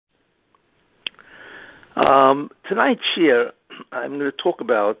Tonight's here, I'm going to talk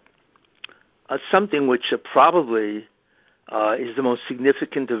about something which probably is the most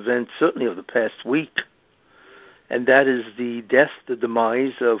significant event, certainly of the past week, and that is the death, the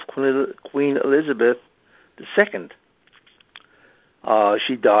demise of Queen Elizabeth II.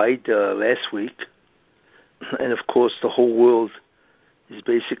 She died last week, and of course the whole world is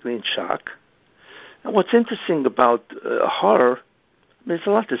basically in shock. And what's interesting about her, there's a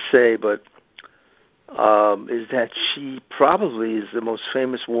lot to say, but is that she probably is the most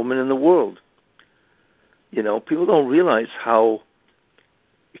famous woman in the world. You know, people don't realize how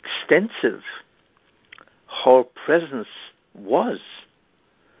extensive her presence was,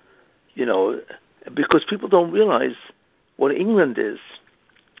 you know, because people don't realize what England is.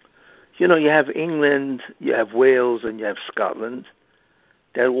 You know, you have England, you have Wales, and you have Scotland.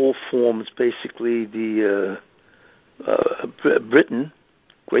 That all forms basically the Britain,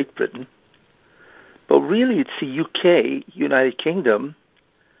 Great Britain. But really it's the UK, United Kingdom,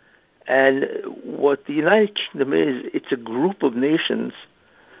 and what the United Kingdom is, it's a group of nations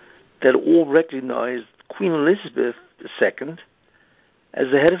that all recognize Queen Elizabeth II as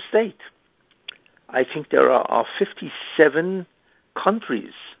the head of state. I think there are 57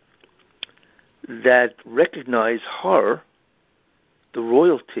 countries that recognize her, the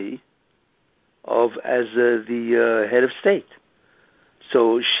royalty, as the head of state.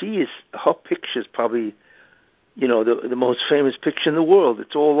 So her picture is probably, you know, the most famous picture in the world.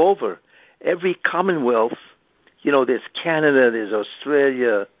 It's all over. Every Commonwealth, you know, there's Canada, there's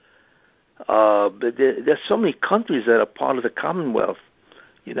Australia, but there's so many countries that are part of the Commonwealth,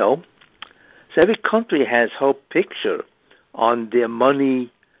 you know. So every country has her picture on their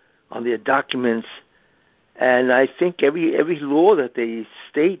money, on their documents, and I think every law that they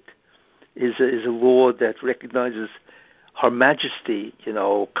state is a law that recognizes Her Majesty, you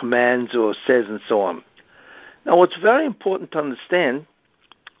know, commands or says and so on. Now, what's very important to understand,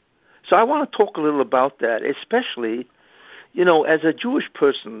 so I want to talk a little about that, especially, you know, as a Jewish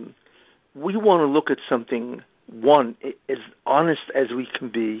person, we want to look at something, one, as honest as we can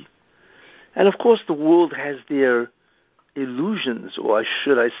be. And, of course, the world has their illusions, or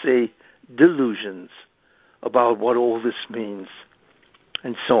should I say delusions, about what all this means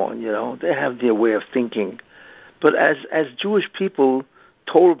and so on, you know. They have their way of thinking. But as Jewish people,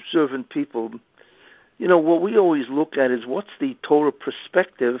 Torah-observant people, you know, what we always look at is what's the Torah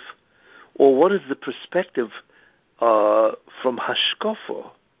perspective, or what is the perspective from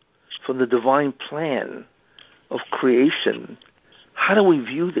Hashkafa, from the divine plan of creation. How do we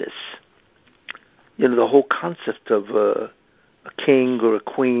view this? You know, the whole concept of a king or a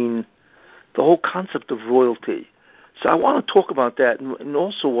queen, the whole concept of royalty. So I want to talk about that, and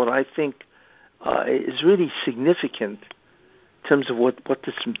also what I think is really significant in terms of what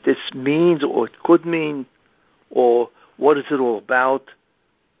this means, or it could mean, or what is it all about.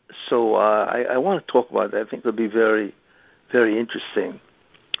 So I want to talk about that. I think it'll be very, very interesting.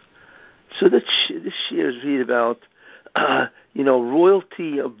 So this year is really about, you know,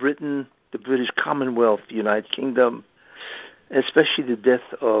 royalty of Britain, the British Commonwealth, the United Kingdom, especially the death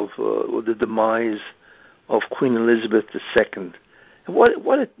of, or the demise of Queen Elizabeth II. And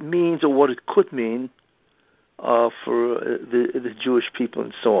what it means, or what it could mean for the Jewish people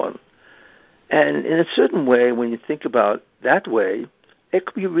and so on. And in a certain way, when you think about that way, it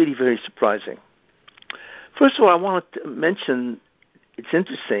could be really very surprising. First of all, I want to mention, it's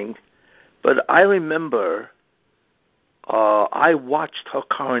interesting, but I remember I watched her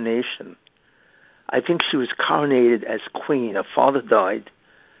coronation. I think she was coronated as queen. Her father died,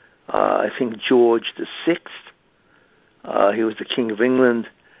 I think George VI. He was the King of England.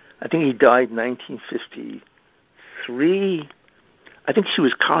 I think he died in 1953. I think she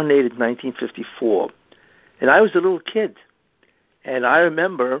was coronated in 1954. And I was a little kid. And I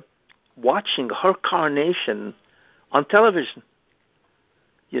remember watching her coronation on television.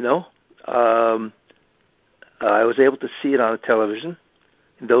 You know, I was able to see it on television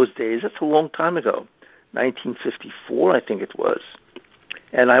in those days. That's a long time ago, 1954, I think it was.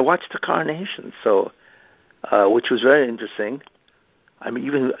 And I watched the coronation, so which was very interesting. I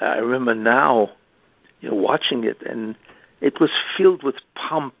mean, I remember now, you know, watching it, and it was filled with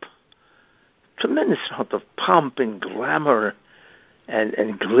pomp, tremendous amount of pomp and glamour and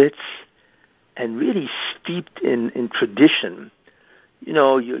glitz, and really steeped in tradition. You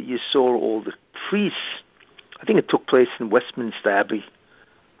know, you saw all the priests. I think it took place in Westminster Abbey.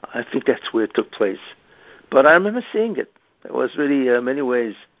 I think that's where it took place. But I remember seeing it. It was really, in many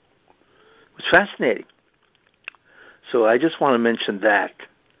ways, it was fascinating. So I just want to mention that,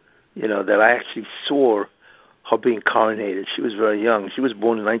 you know, that I actually saw her being coronated. She was very young. She was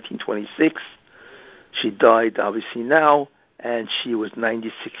born in 1926. She died obviously now, and she was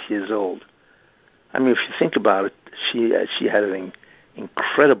 96 years old. I mean, if you think about it, she had an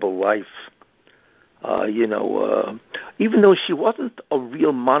incredible life. Even though she wasn't a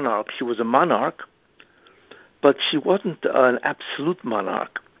real monarch, she was a monarch, but she wasn't an absolute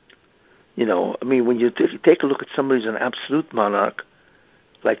monarch. I mean, when you take a look at somebody who's an absolute monarch,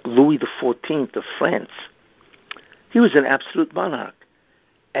 like Louis XIV of France, he was an absolute monarch,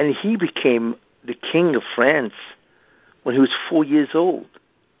 and he became the king of France when he was 4 years old.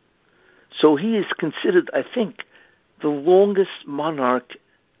 So he is considered, I think, the longest monarch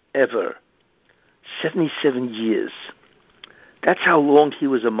ever, 77 years. That's how long he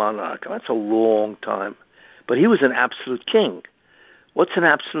was a monarch. That's a long time. But he was an absolute king. What's an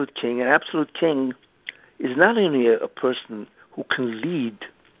absolute king? An absolute king is not only a person who can lead,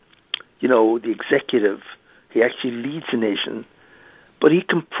 the executive. He actually leads a nation, but he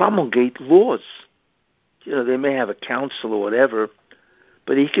can promulgate laws. They may have a council or whatever,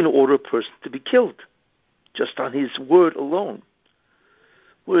 but he can order a person to be killed just on his word alone.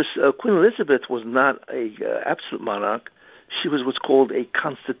 Whereas Queen Elizabeth was not a absolute monarch. She was what's called a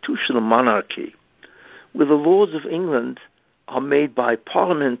constitutional monarchy, where the laws of England are made by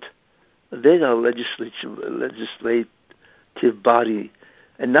Parliament. They are legislative body,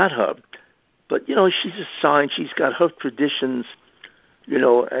 and not her. But she's assigned. She's got her traditions.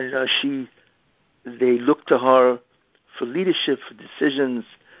 And they look to her for leadership, for decisions,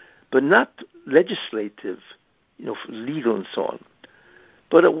 but not legislative, for legal and so on.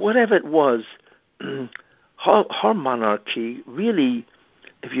 But whatever it was, her monarchy really,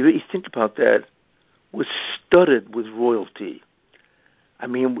 if you really think about that, was studded with royalty. I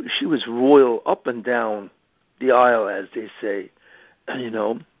mean, she was royal up and down the aisle, as they say.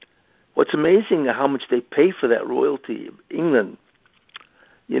 What's amazing is how much they pay for that royalty. England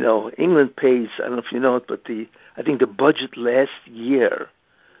pays, I don't know if you know it, but I think the budget last year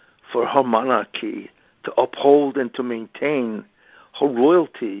for her monarchy to uphold and to maintain her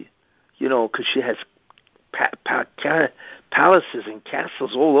royalty, because she has palaces and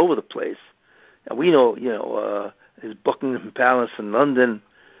castles all over the place. And we know, there's Buckingham Palace in London,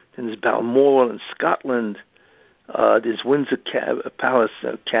 and there's Balmoral in Scotland, there's Windsor Palace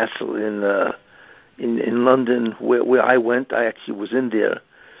Castle in London, where I went. I actually was in there.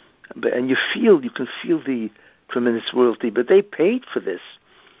 And you can feel the tremendous royalty, but they paid for this.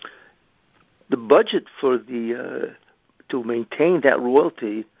 The budget for to maintain that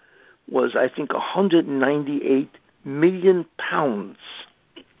royalty was, I think, 198 million pounds.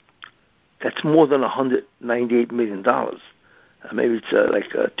 That's more than 198 million dollars. Maybe it's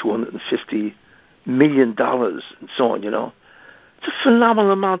like 250 million dollars, and so on. It's a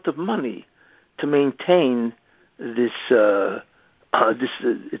phenomenal amount of money to maintain this.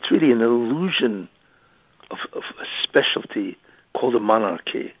 It's really an illusion of a specialty called a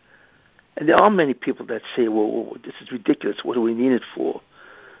monarchy. And there are many people that say, well, this is ridiculous. What do we need it for?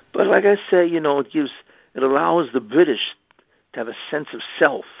 But like I say, it allows the British to have a sense of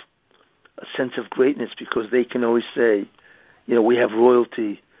self, a sense of greatness, because they can always say, we have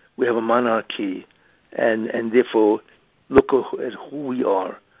royalty, we have a monarchy, and therefore look at who we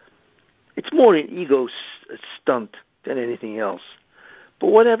are. It's more an ego stunt than anything else.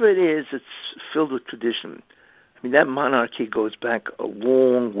 But whatever it is, it's filled with tradition. I mean, that monarchy goes back a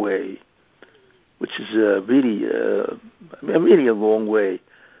long way, which is really a long way.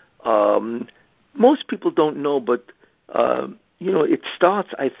 Most people don't know, but it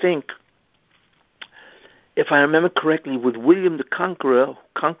starts, I think, if I remember correctly, with William the Conqueror, who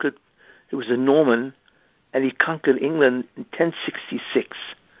conquered. He was a Norman, and he conquered England in 1066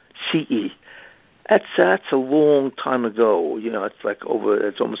 CE. That's a long time ago.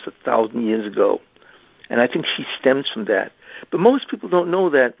 It's almost 1,000 years ago, and I think she stems from that. But most people don't know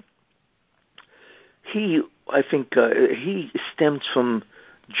that he stems from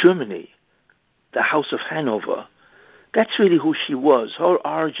Germany, the House of Hanover. That's really who she was. Her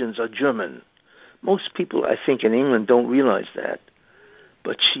origins are German. Most people, I think, in England don't realize that,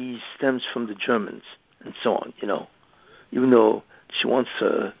 but she stems from the Germans and so on. Even though she wants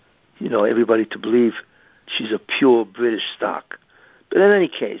everybody to believe she's a pure British stock. But in any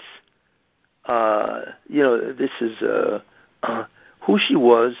case, this is who she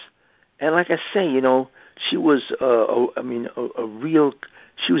was. And like I say, she was,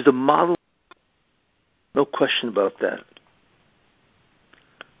 she was the model, no question about that.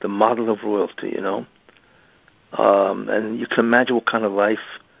 The model of royalty, and you can imagine what kind of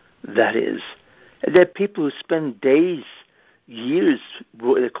life that is. And there are people who spend days, years,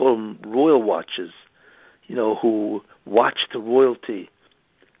 they call them royal watchers, who watch the royalty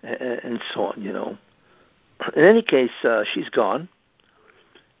and so on, In any case, she's gone,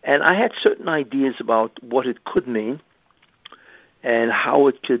 and I had certain ideas about what it could mean and how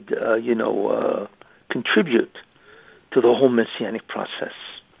it could, contribute to the whole messianic process.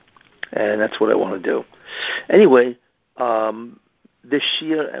 And that's what I want to do. Anyway, this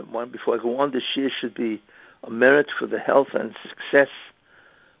year, and before I go on, this year should be a merit for the health and success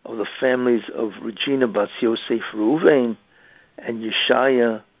of the families of Regina Bas Yosef Reuven and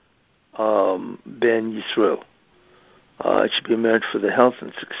Yeshaya ben Yisrael. It should be a merit for the health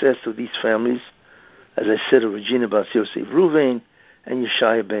and success of these families, as I said, of Regina Bas Yosef Reuven and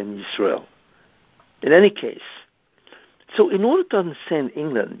Yeshaya ben Yisrael. In any case, so in order to understand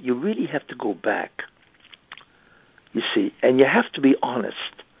England, you really have to go back, you see, and you have to be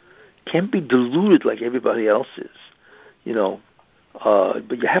honest. Can't be deluded like everybody else is,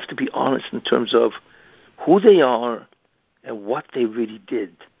 but you have to be honest in terms of who they are and what they really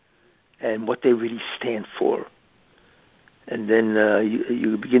did and what they really stand for. And then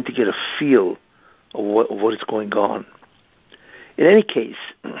you begin to get a feel of what is going on. In any case,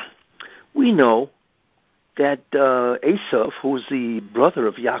 we know that Esav, who's the brother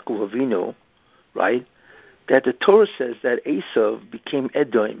of Yaakov Avinu, right, that the Torah says that Esav became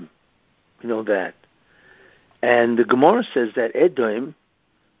Edom. We know that. And the Gemara says that Edom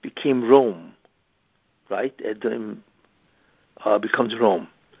became Rome, right? Edom becomes Rome.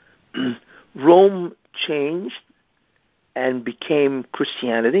 Rome changed and became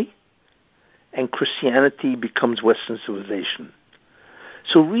Christianity, and Christianity becomes Western civilization.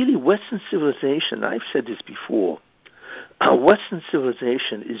 So really, Western civilization, I've said this before, Western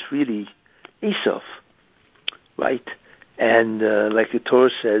civilization is really Esav, right? And like the Torah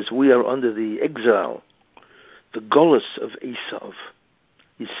says, we are under the exile, the Golus of Esav,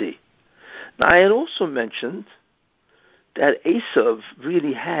 you see. Now, I had also mentioned that Esav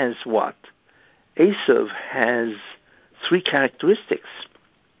really has what? Esav has three characteristics.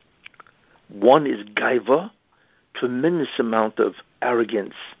 One is gaiva, tremendous amount of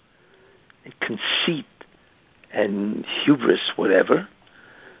arrogance and conceit and hubris, whatever.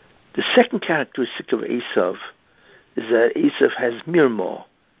 The second characteristic of Esav is that Esav has mirmo.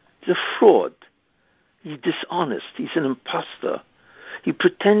 He's a fraud. He's dishonest. He's an imposter. He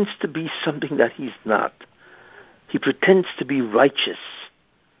pretends to be something that he's not. He pretends to be righteous,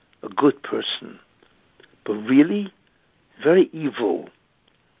 a good person, but really very evil.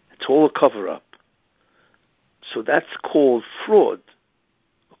 It's all a cover-up. So that's called fraud.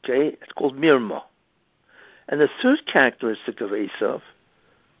 Okay? It's called mirma. And the third characteristic of Esav,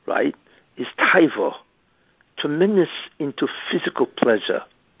 right, is taiva, tremendous into physical pleasure,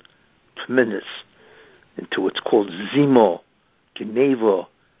 tremendous into what's called zimo, geneva,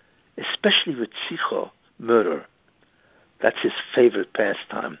 especially ritzicha, murder. That's his favorite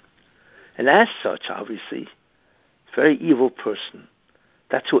pastime. And as such, obviously, very evil person.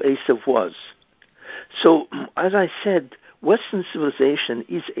 That's who Esav was. So, as I said, Western civilization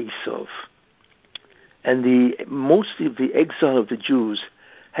is Esav. And mostly of the exile of the Jews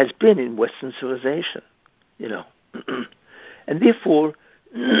has been in Western civilization, And therefore,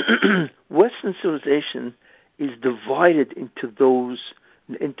 Western civilization is divided into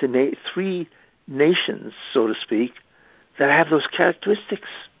three nations, so to speak, that have those characteristics.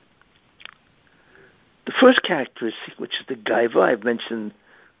 The first characteristic, which is the gaiva, I've mentioned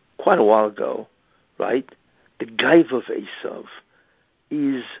quite a while ago, right? The gaiva of Esav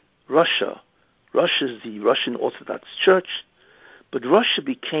is Russia. Russia is the Russian Orthodox Church, but Russia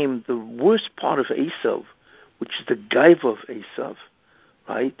became the worst part of Esav, which is the gaiva of Esav,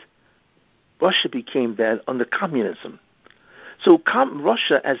 right? Russia became that under communism. So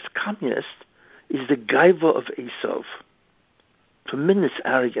Russia as communist is the gaiva of Esav. Tremendous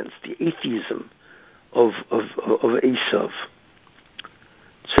arrogance, the atheism of Esav.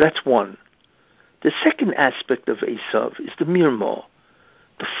 So that's one. The second aspect of Esav is the mirmo,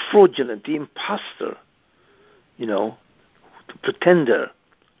 the fraudulent, the imposter, the pretender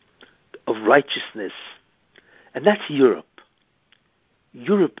of righteousness. And that's Europe.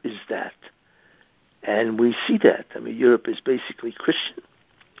 Europe is that. And we see that. I mean, Europe is basically Christian.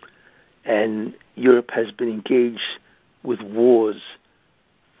 And Europe has been engaged with wars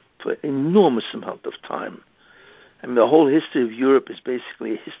for an enormous amount of time. I mean, the whole history of Europe is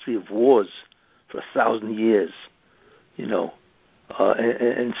basically a history of wars for 1,000 years, and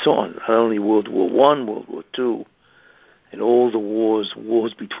so on. Not only World War I, World War II, and all the wars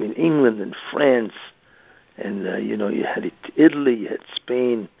between England and France, and, you had Italy, you had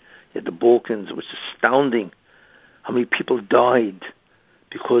Spain, you had the Balkans. It was astounding how many people died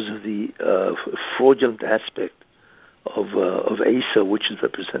because of the fraudulent aspect of Asa, which is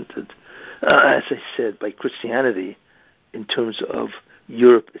represented, as I said, by Christianity in terms of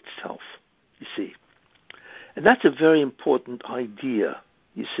Europe itself. You see, and that's a very important idea.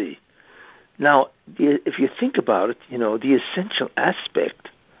 You see, now if you think about it, the essential aspect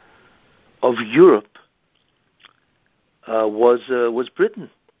of Europe was Britain.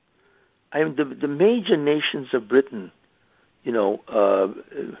 I mean, the major nations of Britain, certainly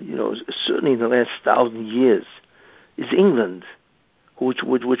in the last 1,000 years, is England, which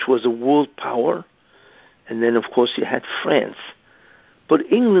was a world power, and then of course you had France.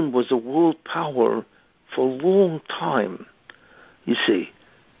 But England was a world power for a long time. You see,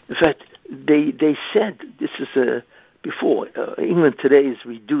 in fact, they said this is before England today is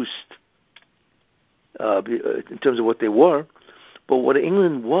reduced in terms of what they were. But what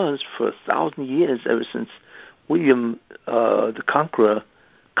England was for 1,000 years, ever since William the Conqueror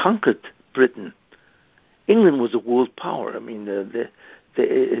conquered Britain, England was a world power. I mean,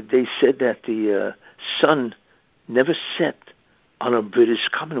 they said that the sun never set on a British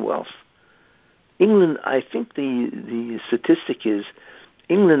Commonwealth. England, I think the statistic is,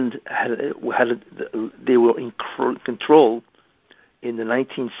 England they were in control in the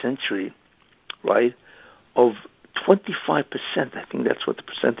 19th century, right, of 25%, I think that's what the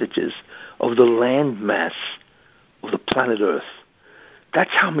percentage is, of the land mass of the planet Earth.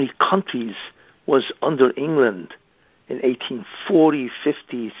 That's how many countries was under England in 1840,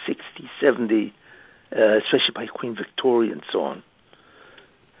 50, 60, 70, especially by Queen Victoria and so on.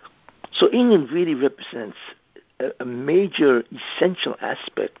 So England really represents a major, essential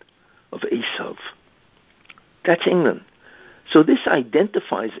aspect of Esav. That's England. So this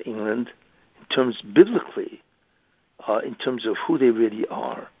identifies England in terms biblically, in terms of who they really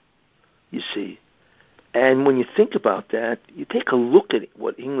are, you see. And when you think about that, you take a look at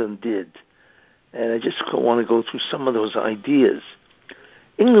what England did, and I just want to go through some of those ideas.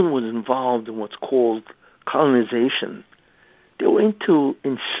 England was involved in what's called colonization. They were into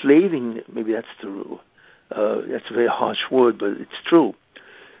enslaving, maybe that's true. That's a very harsh word, but it's true.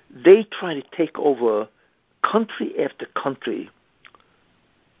 They try to take over country after country,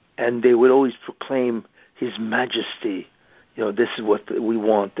 and they would always proclaim His Majesty. This is what we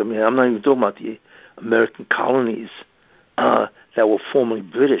want. I mean, I'm not even talking about the American colonies that were formerly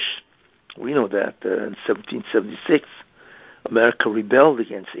British. We know that in 1776, America rebelled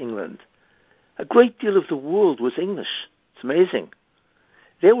against England. A great deal of the world was English. It's amazing.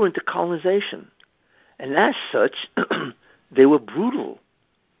 They were into colonization. And as such, they were brutal.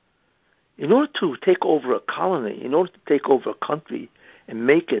 In order to take over a colony, in order to take over a country and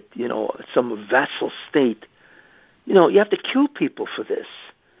make it, some vassal state, you have to kill people for this.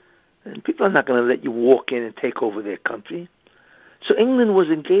 And people are not going to let you walk in and take over their country. So England was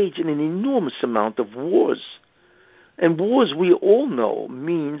engaged in an enormous amount of wars. And wars, we all know,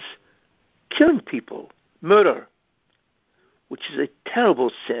 means killing people, murder, which is a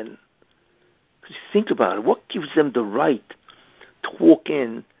terrible sin. Because you think about it, what gives them the right to walk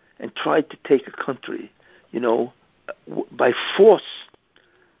in and try to take a country, by force,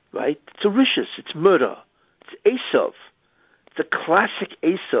 right? It's vicious, it's murder. It's Esav. It's a classic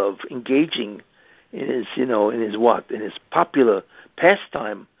Esav engaging in his popular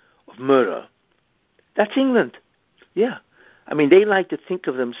pastime of murder. That's England. Yeah. I mean, they like to think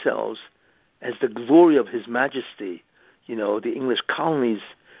of themselves as the glory of His Majesty. The English colonies.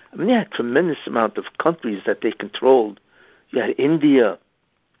 I mean, they had a tremendous amount of countries that they controlled. You had India,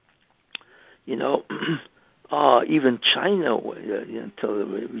 even China,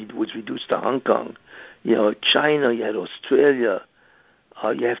 until it was reduced to Hong Kong. China, you had Australia.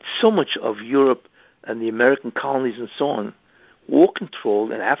 You have so much of Europe and the American colonies and so on, war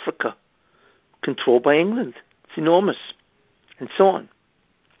controlled, and Africa controlled by England. It's enormous, and so on.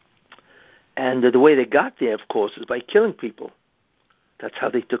 And the way they got there, of course, is by killing people. That's how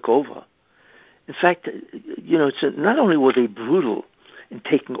they took over. In fact, not only were they brutal in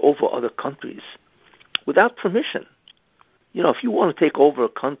taking over other countries without permission. If you want to take over a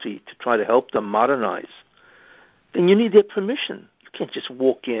country to try to help them modernize, then you need their permission. You can't just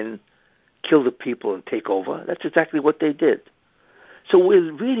walk in, kill the people, and take over. That's exactly what they did. So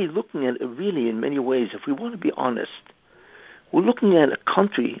we're really looking at, in many ways, if we want to be honest, we're looking at a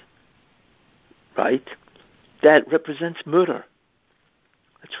country, right, that represents murder.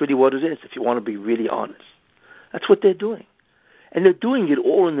 That's really what it is, if you want to be really honest. That's what they're doing. And they're doing it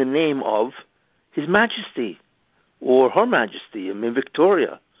all in the name of His Majesty, or Her Majesty. I mean,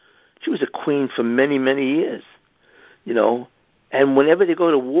 Victoria. She was a queen for many, many years, And whenever they go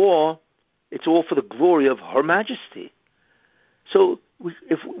to war, it's all for the glory of Her Majesty. So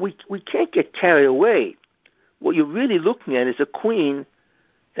we can't get carried away what you're really looking at is a queen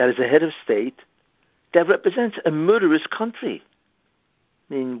that is a head of state that represents a murderous country.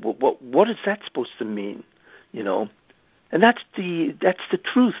 I mean, what is that supposed to mean? You know, and that's the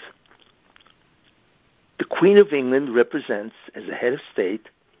truth. The Queen of England represents, as a head of state,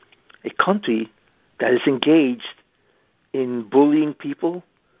 a country that is engaged in bullying people,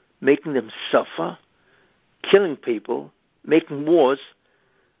 making them suffer, killing people, making wars.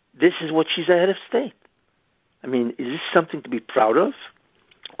 This is what she's a head of state. I mean, is this something to be proud of?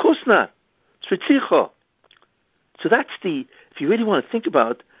 Of course not. It's ritzicha. So that's if you really want to think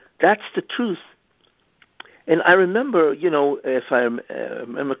about it, that's the truth. And I remember, if I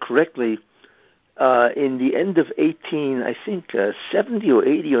remember correctly, in the end of 70 or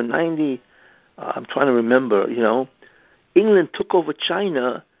 80 or 90, I'm trying to remember, England took over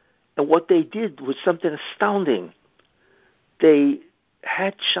China, and what they did was something astounding. They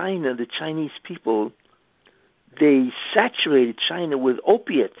had China, the Chinese people, they saturated China with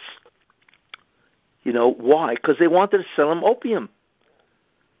opiates. Why? Because they wanted to sell them opium.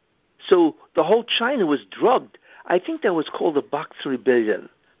 So the whole China was drugged. I think that was called the Boxer Rebellion,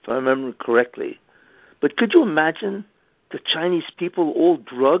 if I remember correctly. But could you imagine the Chinese people all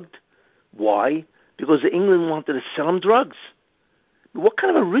drugged? Why? Because England wanted to sell them drugs. What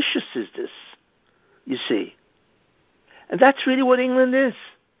kind of a Mauritius is this, you see? And that's really what England is.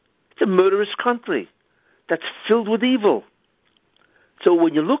 It's a murderous country that's filled with evil. So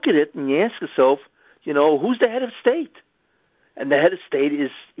when you look at it and you ask yourself, who's the head of state? And the head of state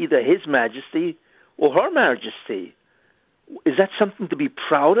is either His Majesty or Her Majesty. Is that something to be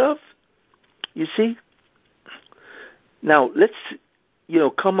proud of? You see? Now let's,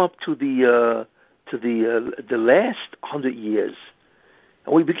 come up to the last 100 years,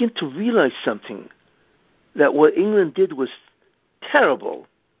 and we begin to realize something, that what England did was terrible,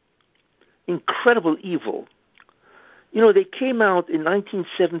 incredible evil. They came out in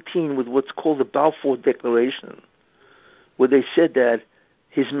 1917 with what's called the Balfour Declaration, where they said that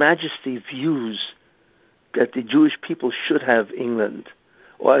His Majesty views that the Jewish people should have England,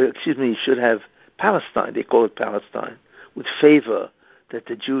 should have Palestine. They call it Palestine, with favor, that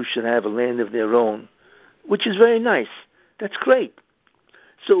the Jews should have a land of their own, which is very nice. That's great.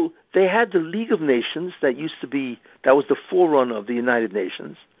 So they had the League of Nations that was the forerunner of the United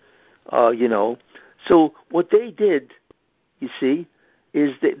Nations, So what they did, you see,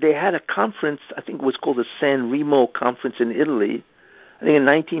 is they had a conference, I think it was called the San Remo Conference in Italy, I think in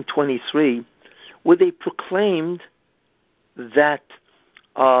 1923, where they proclaimed that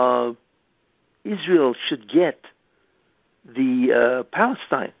Israel should get the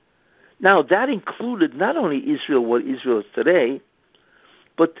Palestine. Now, that included not only Israel, what Israel is today,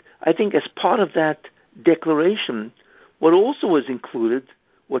 but I think as part of that declaration, what also was included,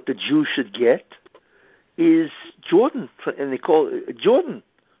 what the Jews should get, is Jordan, and they call it Jordan,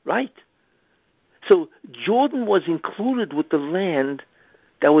 right? So Jordan was included with the land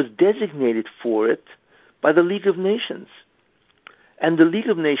that was designated for it by the League of Nations. And the League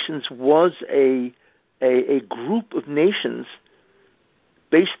of Nations was a group of nations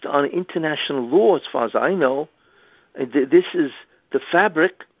based on international law, as far as I know. This is the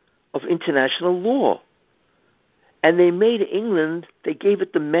fabric of international law. And they made England, they gave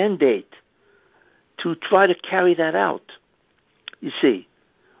it the mandate to try to carry that out, you see,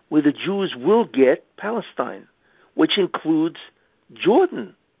 where the Jews will get Palestine, which includes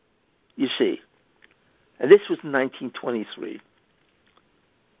Jordan, you see. And this was in 1923.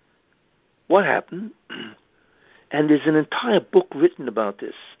 What happened? And there's an entire book written about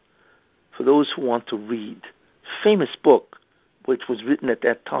this for those who want to read. Famous book, which was written at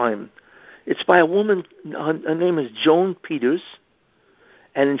that time. It's by a woman, her name is Joan Peters,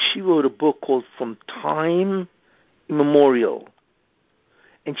 and she wrote a book called From Time Immemorial.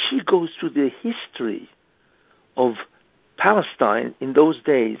 And she goes through the history of Palestine in those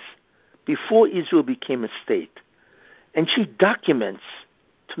days, before Israel became a state. And she documents,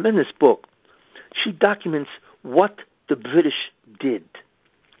 tremendous book, she documents what the British did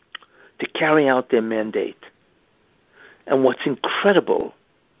to carry out their mandate. And what's incredible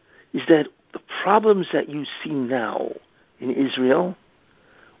is that the problems that you see now in Israel,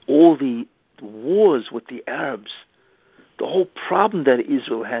 all the wars with the Arabs, the whole problem that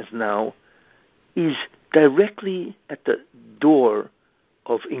Israel has now is directly at the door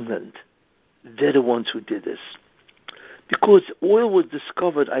of England. They're the ones who did this. Because oil was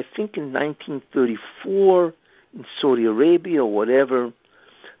discovered, I think, in 1934 in Saudi Arabia or whatever.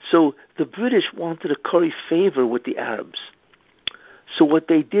 So the British wanted to curry favor with the Arabs. So what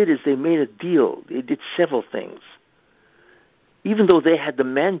they did is they made a deal. They did several things. Even though they had the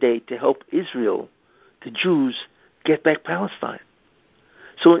mandate to help Israel the Jews get back Palestine.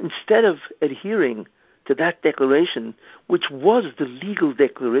 So instead of adhering to that declaration, which was the legal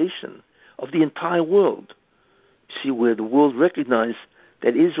declaration of the entire world, see, where the world recognized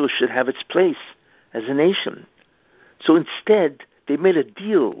that Israel should have its place as a nation. So instead, they made a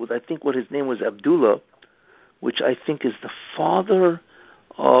deal with, I think what his name was, Abdullah, which I think is the father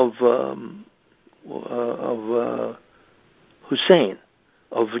of Hussein,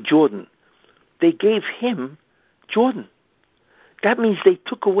 of Jordan. They gave him Jordan. That means they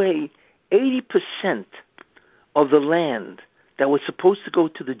took away 80% of the land that was supposed to go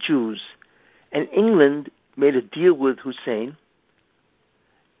to the Jews, and England made a deal with Hussein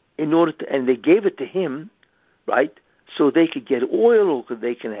in order to, and they gave it to him, right, so they could get oil, or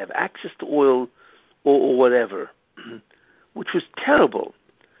they can have access to oil, or whatever, which was terrible.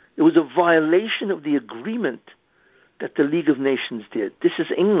 It was a violation of the agreement that the League of Nations did. This is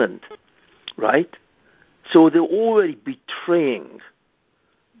England, right? So they're already betraying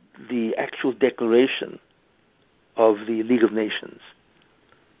the actual declaration of the League of Nations.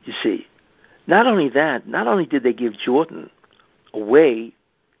 You see, not only that, not only did they give Jordan away,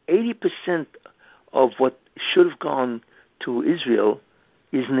 80% of what should have gone to Israel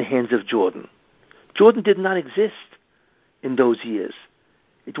is in the hands of Jordan. Jordan did not exist in those years.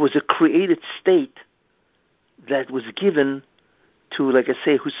 It was a created state that was given to, like I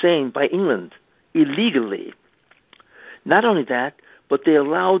say, Hussein by England illegally. Not only that, but they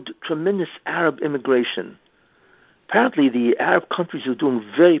allowed tremendous Arab immigration. Apparently the Arab countries were doing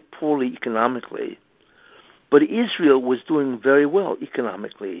very poorly economically, but Israel was doing very well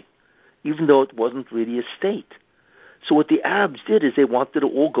economically, even though it wasn't really a state. So what the Arabs did is they wanted to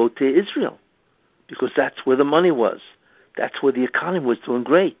all go to Israel, because that's where the money was. That's where the economy was doing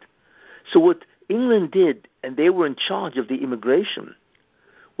great. So what England did, and they were in charge of the immigration,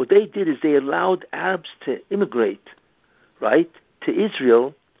 what they did is they allowed Arabs to immigrate, right, to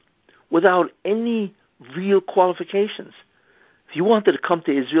Israel without any real qualifications. If you wanted to come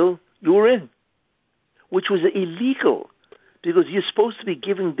to Israel, you were in, which was illegal, because you're supposed to be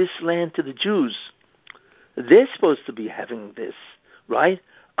giving this land to the Jews. They're supposed to be having this, right?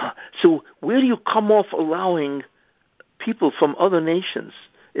 So where do you come off allowing people from other nations,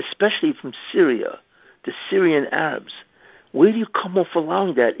 especially from Syria, the Syrian Arabs, where do you come off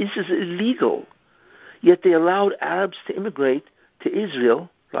allowing that? This is illegal. Yet they allowed Arabs to immigrate to Israel,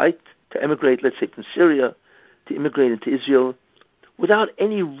 right? To immigrate, let's say, from Syria, to immigrate into Israel without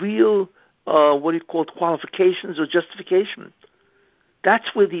any real, qualifications or justification.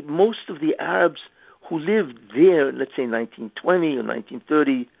 That's where most of the Arabs who lived there, let's say 1920 or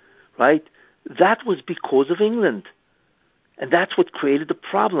 1930, right? That was because of England. And that's what created the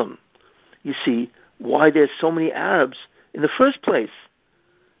problem. You see, why there's so many Arabs in the first place,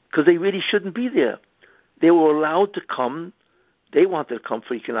 because they really shouldn't be there. They were allowed to come. They wanted to come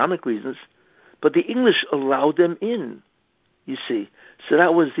for economic reasons, but the English allowed them in, you see. So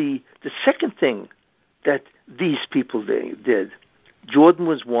that was the second thing that these people did. Jordan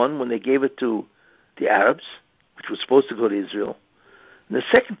was one when they gave it to the Arabs, which was supposed to go to Israel. And the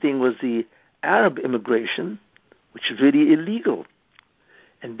second thing was the Arab immigration, which was really illegal.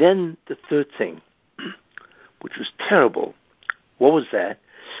 And then the third thing, which was terrible. What was that?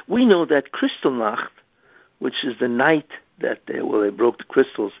 We know that Kristallnacht, which is the night that they broke the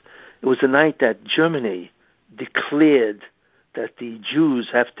crystals, it was the night that Germany declared that the Jews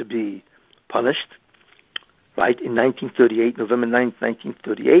have to be punished, right, in 1938, November 9th,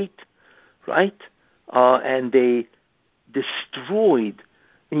 1938, right? And they destroyed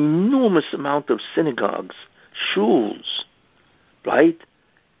an enormous amount of synagogues, shuls, right?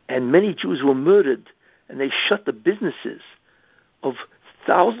 And many Jews were murdered, and they shut the businesses of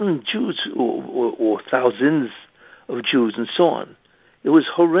thousands of Jews or thousands of Jews and so on. It was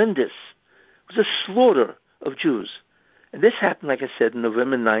horrendous. It was a slaughter of Jews. And this happened, like I said,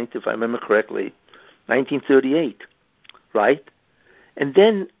 November 9th, if I remember correctly, 1938, right? And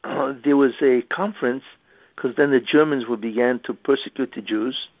then there was a conference, because then the Germans began to persecute the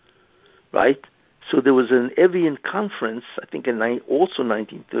Jews, right? So there was an Evian conference, I think also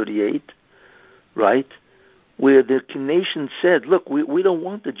 1938, right, where the nation said, look, we don't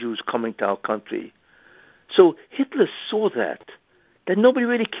want the Jews coming to our country. So Hitler saw that nobody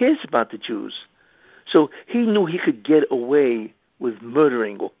really cares about the Jews. So he knew he could get away with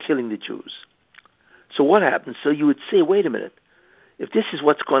murdering or killing the Jews. So what happened? So you would say, wait a minute, if this is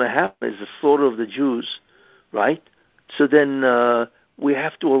what's going to happen, is the slaughter of the Jews, right? So then we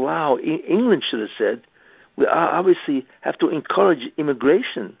have to allow, England should have said, we obviously have to encourage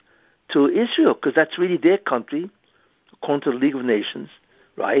immigration to Israel, because that's really their country, according to the League of Nations,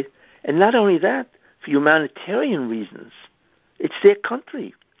 right? And not only that, for humanitarian reasons. It's their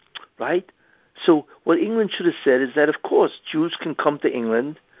country, right? So what England should have said is that, of course, Jews can come to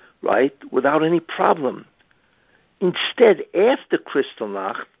England, right, without any problem. Instead, after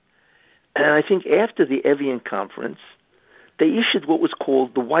Kristallnacht, and I think after the Evian Conference, they issued what was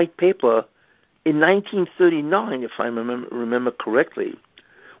called the White Paper in 1939, if I remember correctly,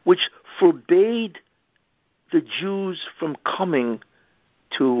 which forbade the Jews from coming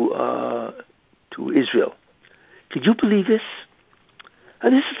to Israel. Could you believe this?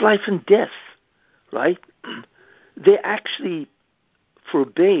 And this is life and death, right? They actually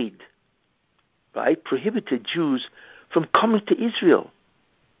forbade, right, prohibited Jews from coming to Israel.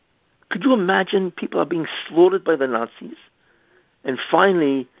 Could you imagine people are being slaughtered by the Nazis? And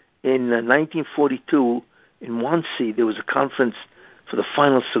finally, in 1942, in Wannsee, there was a conference for the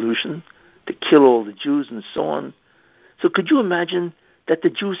final solution to kill all the Jews and so on. So could you imagine that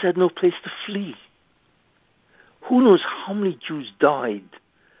the Jews had no place to flee? Who knows how many Jews died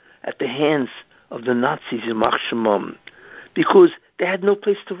at the hands of the Nazis in יימח שמם, because they had no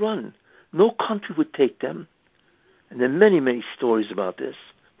place to run. No country would take them. And there are many, many stories about this,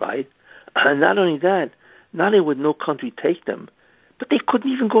 right? And not only that, not only would no country take them, but they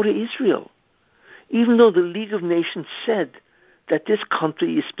couldn't even go to Israel, even though the League of Nations said that this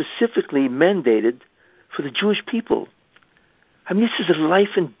country is specifically mandated for the Jewish people. I mean, this is a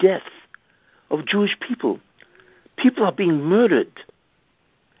life and death of Jewish people. People are being murdered.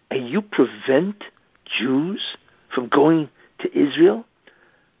 And you prevent Jews from going to Israel?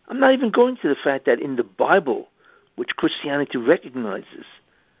 I'm not even going to the fact that in the Bible, which Christianity recognizes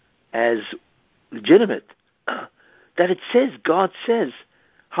as legitimate, that it says, God says,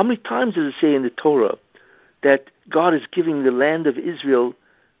 how many times does it say in the Torah that God is giving the land of Israel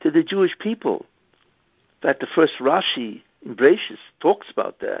to the Jewish people? In fact, the first Rashi in Bereshis talks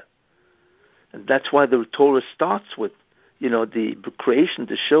about that. And that's why the Torah starts with, the creation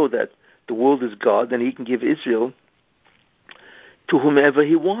to show that the world is God and he can give Israel to whomever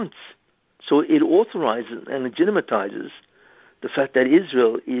he wants. So it authorizes and legitimatizes the fact that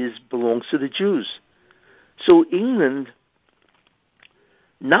Israel belongs to the Jews. So England,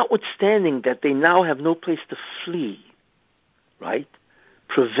 notwithstanding that they now have no place to flee, right,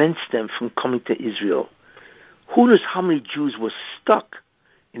 prevents them from coming to Israel. Who knows how many Jews were stuck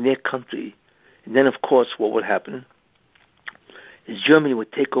in their country? And then, of course, what would happen is Germany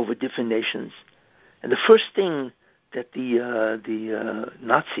would take over different nations. And the first thing that the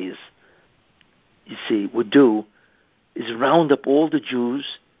Nazis, you see, would do is round up all the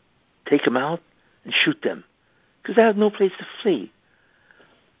Jews, take them out, and shoot them, because they have no place to flee.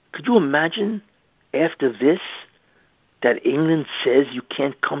 Could you imagine after this that England says you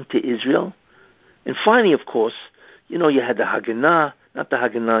can't come to Israel? And finally, of course, you had the Haganah, not the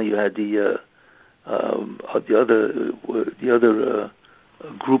Haganah, you had the other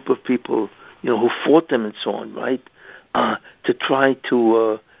group of people, who fought them and so on, right? To try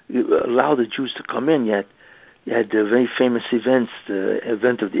to allow the Jews to come in. You had the very famous events, the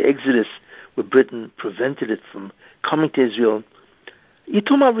event of the Exodus, where Britain prevented it from coming to Israel. You're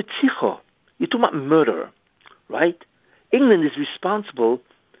talking about Ritzicha. You're talking about murder, right? England is responsible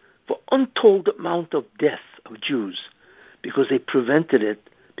for untold amount of death of Jews because they prevented it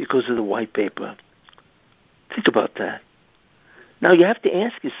because of the White Paper. Think about that. Now you have to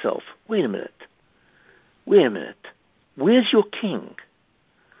ask yourself, wait a minute. Where's your king?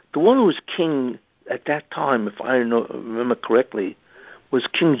 The one who was king at that time, if I remember correctly, was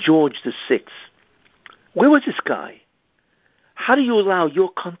King George VI. Where was this guy? How do you allow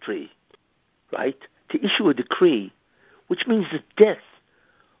your country, right, to issue a decree which means the death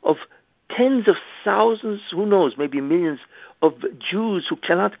of tens of thousands, who knows, maybe millions of Jews who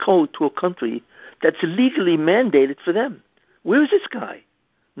cannot go to a country that's legally mandated for them? Where is this guy?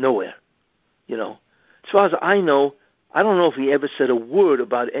 Nowhere. As far as I know, I don't know if he ever said a word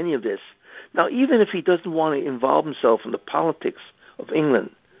about any of this. Now, even if he doesn't want to involve himself in the politics of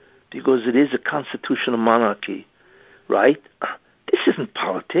England, because it is a constitutional monarchy, right? This isn't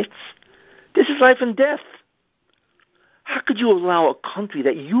politics. This is life and death. How could you allow a country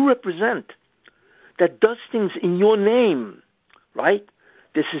that you represent, that does things in your name, right?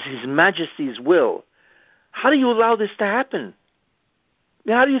 This is His Majesty's will. How do you allow this to happen?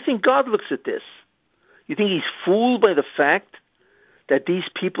 Now, how do you think God looks at this? You think He's fooled by the fact that these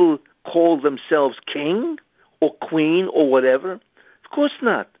people call themselves king or queen or whatever? Of course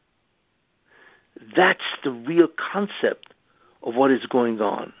not. That's the real concept of what is going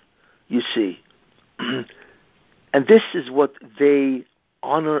on, you see. And this is what they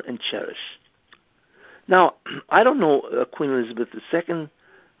honor and cherish. Now, I don't know Queen Elizabeth II.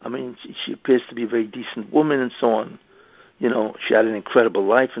 I mean, she appears to be a very decent woman and so on. She had an incredible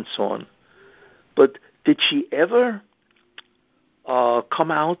life and so on. But did she ever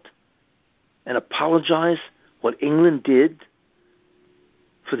come out and apologize what England did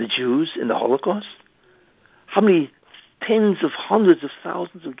for the Jews in the Holocaust? How many tens of hundreds of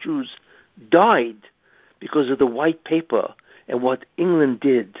thousands of Jews died because of the white paper and what England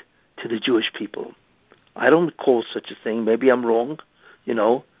did to the Jewish people? I don't recall such a thing. Maybe I'm wrong,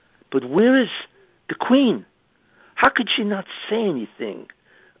 But where is the Queen? How could she not say anything?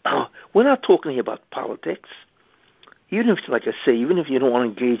 We're not talking here about politics. Even if, like I say, even if you don't want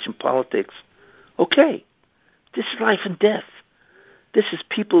to engage in politics, okay, this is life and death. This is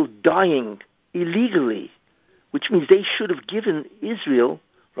people dying illegally, which means they should have given Israel,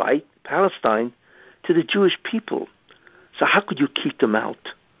 right, Palestine, to the Jewish people. So how could you keep them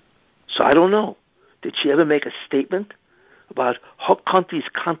out? So I don't know. Did she ever make a statement about her country's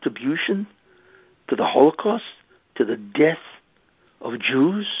contribution to the Holocaust, to the death of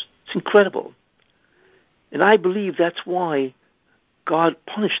Jews? It's incredible. And I believe that's why God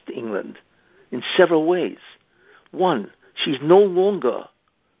punished England in several ways. One, she's no longer,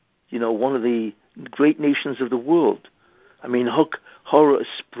 one of the great nations of the world. I mean, her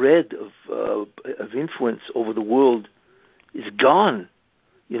spread of influence over the world is gone.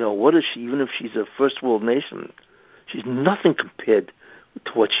 What is she? Even if she's a first world nation, she's nothing compared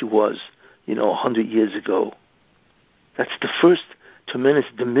to what she was, 100 years ago. That's the first tremendous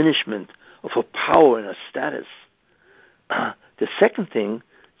diminishment of her power and her status. The second thing,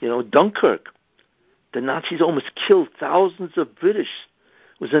 Dunkirk. The Nazis almost killed thousands of British.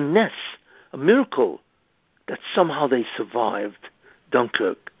 It was a miracle that somehow they survived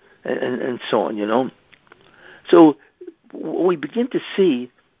Dunkirk and so on, So what we begin to see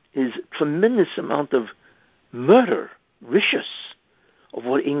is tremendous amount of murder, vicious, of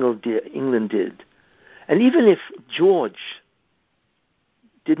what England did. And even if George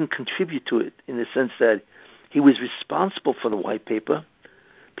didn't contribute to it in the sense that he was responsible for the white paper,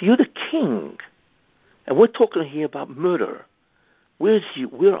 but you're the king. And we're talking here about murder. Where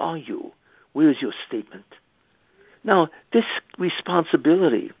are you? Where is your statement? Now, this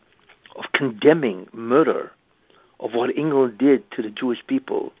responsibility of condemning murder of what England did to the Jewish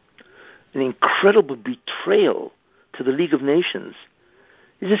people, an incredible betrayal to the League of Nations,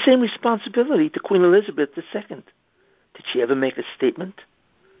 is the same responsibility to Queen Elizabeth II. Did she ever make a statement?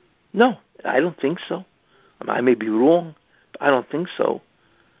 No, I don't think so. I may be wrong, but I don't think so.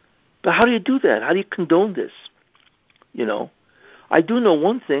 But how do you do that? How do you condone this? I do know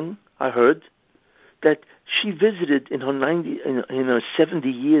one thing. I heard that she visited in her 70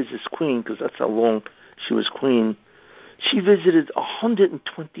 years as queen, because that's how long she was queen. She visited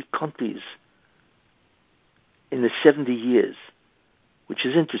 120 countries in the 70 years, which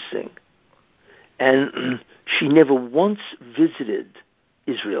is interesting. And she never once visited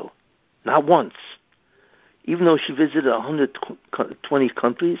Israel, not once, even though she visited 120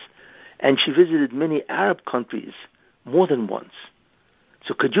 countries, and she visited many Arab countries more than once.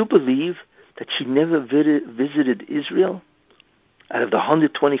 So could you believe that she never visited Israel out of the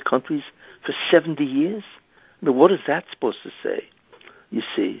 120 countries for 70 years? I mean, what is that supposed to say? You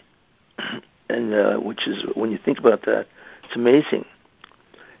see, and which is, when you think about that, it's amazing.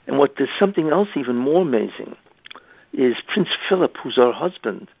 And there's something else even more amazing is Prince Philip, who's our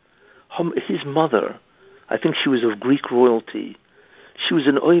husband. His mother, I think she was of Greek royalty. She was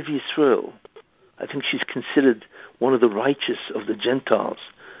an Oev Yisrael. I think she's considered one of the righteous of the Gentiles.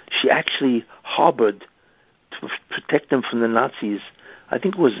 She actually harbored to protect them from the Nazis. I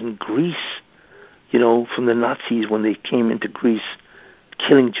think it was in Greece, from the Nazis when they came into Greece,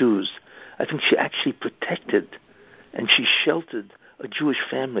 killing Jews. I think she actually protected and she sheltered a Jewish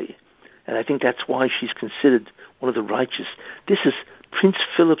family. And I think that's why she's considered one of the righteous. This is Prince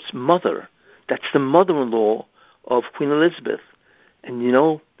Philip's mother. That's the mother-in-law of Queen Elizabeth.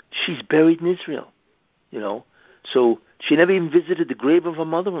 And, she's buried in Israel, So she never even visited the grave of her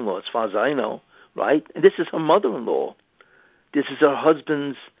mother-in-law, as far as I know, right? And this is her mother-in-law. This is her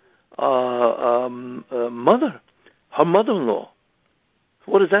husband's mother, her mother-in-law.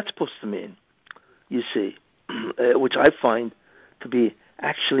 What is that supposed to mean, you see? Which I find to be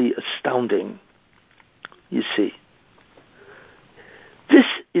actually astounding, you see. This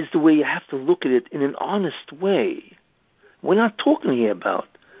is the way you have to look at it in an honest way. We're not talking here about,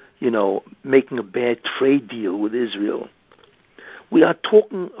 making a bad trade deal with Israel. We are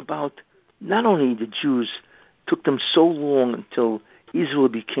talking about not only the Jews took them so long until Israel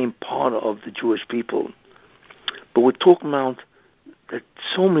became part of the Jewish people, but we're talking about that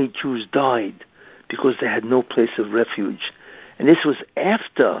so many Jews died because they had no place of refuge. And this was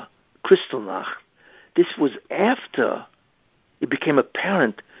after Kristallnacht. This was after it became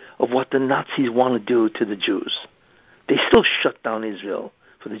apparent of what the Nazis want to do to the Jews. They still shut down Israel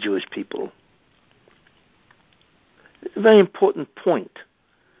for the Jewish people. It's a very important point.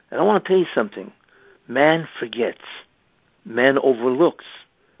 And I want to tell you something. Man forgets. Man overlooks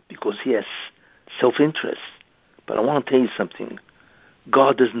because he has self-interest. But I want to tell you something.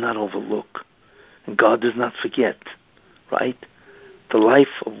 God does not overlook. And God does not forget. Right? The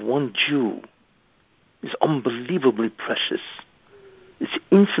life of one Jew is unbelievably precious. It's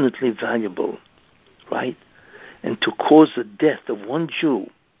infinitely valuable. Right? And to cause the death of one Jew,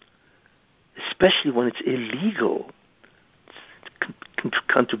 especially when it's illegal,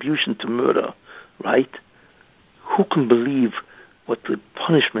 contribution to murder, right? Who can believe what the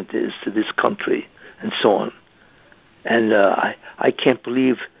punishment is to this country and so on? And I can't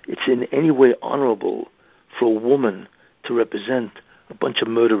believe it's in any way honorable for a woman to represent a bunch of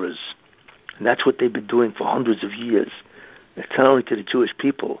murderers. And that's what they've been doing for hundreds of years. It's not only to the Jewish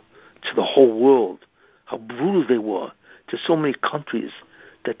people, to the whole world. How brutal they were to so many countries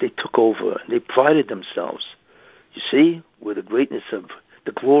that they took over. And they prided themselves. You see, with the greatness of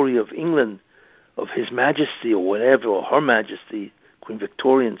the glory of England, of His Majesty or whatever, or Her Majesty, Queen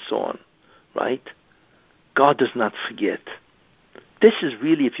Victoria and so on, right? God does not forget. This is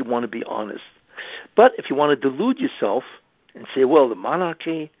really, if you want to be honest. But if you want to delude yourself and say, well, the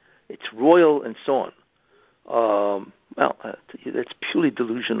monarchy, it's royal and so on, that's purely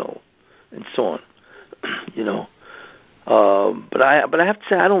delusional and so on, you know. But I have to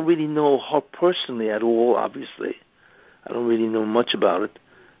say, I don't really know her personally at all, obviously. I don't really know much about it.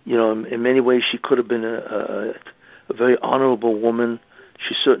 You know, in many ways, she could have been a very honorable woman.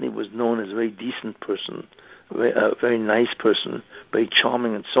 She certainly was known as a very decent person, a very nice person, very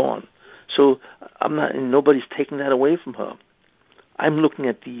charming and so on. So I'm not, and nobody's taking that away from her. I'm looking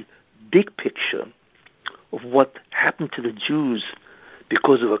at the big picture of what happened to the Jews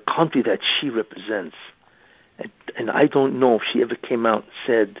because of a country that she represents. And I don't know if she ever came out and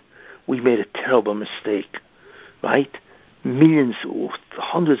said, we made a terrible mistake, right? Millions or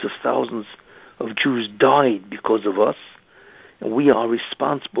hundreds of thousands of Jews died because of us, and we are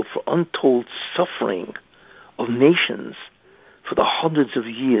responsible for untold suffering of nations for the hundreds of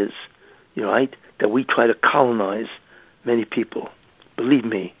years, right, that we try to colonize many people. Believe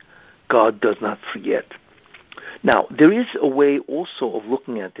me, God does not forget. Now, there is a way also of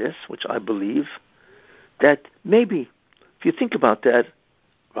looking at this, which I believe, that maybe, if you think about that,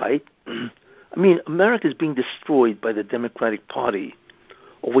 right, I mean, America is being destroyed by the Democratic Party,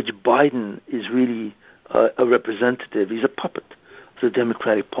 of which Biden is really a representative. He's a puppet of the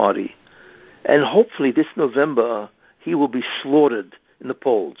Democratic Party. And hopefully this November, he will be slaughtered in the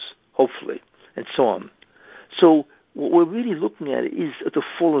polls, hopefully, and so on. So what we're really looking at is the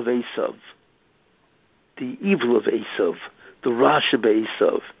fall of Esav, the evil of Esav, the Rasha of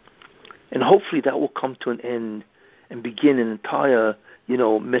Esav. And hopefully that will come to an end and begin an entire,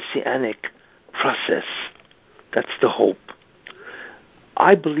 messianic process. That's the hope.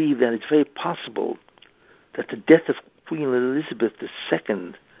 I believe that it's very possible that the death of Queen Elizabeth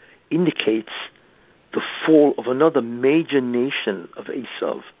II indicates the fall of another major nation of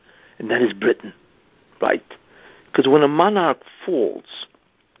Esav, and that is Britain, right? Because when a monarch falls,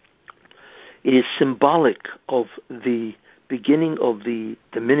 it is symbolic of the beginning of the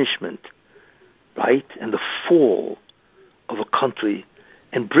diminishment, right, and the fall of a country.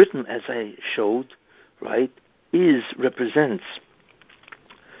 And Britain, as I showed, right, represents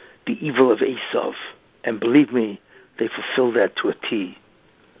the evil of Esav. And believe me, they fulfill that to a T.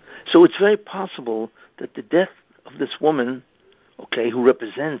 So it's very possible that the death of this woman, who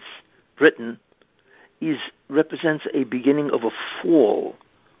represents Britain, represents a beginning of a fall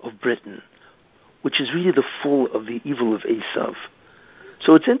of Britain, which is really the fall of the evil of Esav.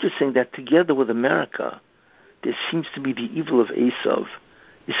 So it's interesting that together with America, there seems to be the evil of Esav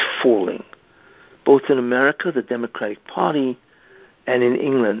is falling, both in America, the Democratic Party, and in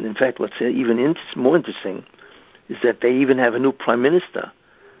England. In fact, what's even more interesting is that they even have a new prime minister.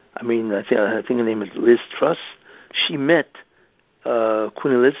 I mean, I think her name is Liz Truss. She met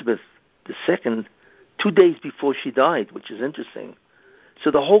Queen Elizabeth II 2 days before she died, which is interesting.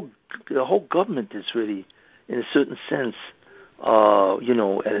 So the whole government is really, in a certain sense, at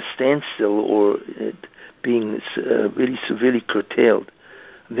a standstill or being really severely curtailed.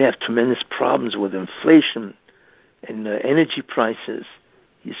 They have tremendous problems with inflation and energy prices,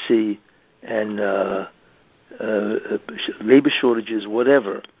 you see, and labor shortages,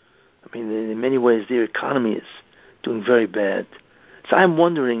 whatever. I mean, in many ways, their economy is doing very bad. So I'm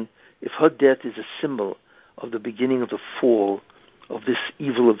wondering if her death is a symbol of the beginning of the fall of this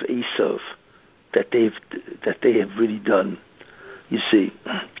evil of Esav that they have really done. You see,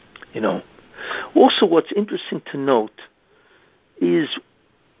 Also, what's interesting to note is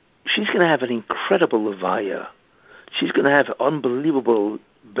she's going to have an incredible levaya. She's going to have an unbelievable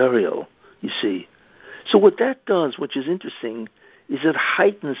burial. You see, so what that does, which is interesting, is it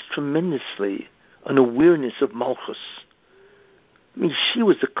heightens tremendously an awareness of Malchus. I mean, she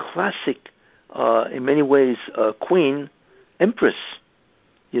was the classic, in many ways, queen, empress,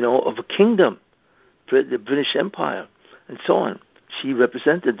 of a kingdom, the British Empire, and so on. She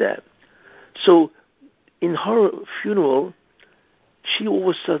represented that. So in her funeral, she all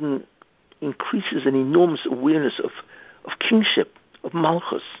of a sudden increases an enormous awareness of kingship, of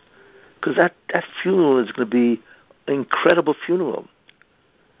Malchus, because that funeral is going to be an incredible funeral.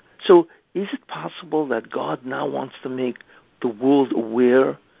 So is it possible that God now wants to make the world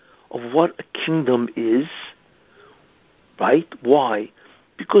aware of what a kingdom is? Right? Why?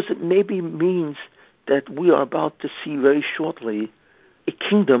 Because it maybe means that we are about to see very shortly a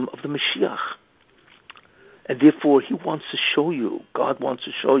kingdom of the Mashiach. And therefore, he wants to show you, God wants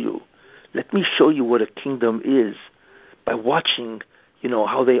to show you, let me show you what a kingdom is by watching,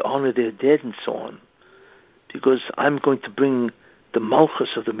 how they honor their dead and so on. Because I'm going to bring the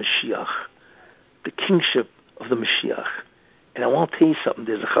Malchus of the Mashiach, the kingship of the Mashiach. And I want to tell you something.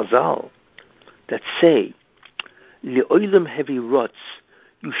 There's a Chazal that say, Le'olam heavy ruts,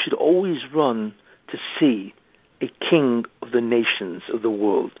 you should always run to see a king of the nations of the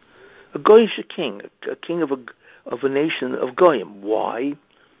world. A Goyish king, a king of a nation of Goyim. Why?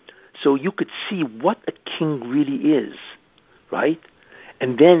 So you could see what a king really is, right?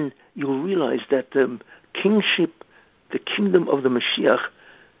 And then you'll realize that the kingship, the kingdom of the Mashiach,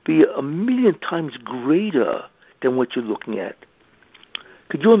 be 1,000,000 times greater than what you're looking at.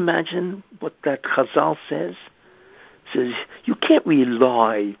 Could you imagine what that Chazal says? It says, you can't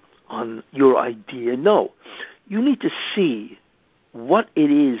rely on your idea. No, you need to see what it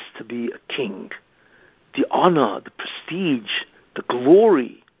is to be a king. The honor, the prestige, the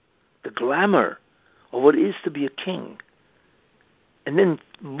glory, the glamour of what it is to be a king. And then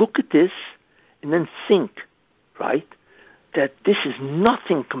look at this and then think, right, that this is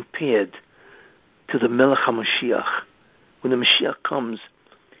nothing compared to the Melech HaMashiach. When the Mashiach comes,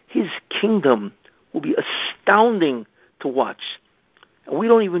 his kingdom will be astounding to watch. And we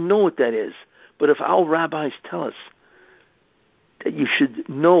don't even know what that is. But if our rabbis tell us that you should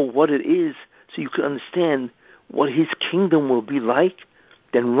know what it is so you can understand what his kingdom will be like,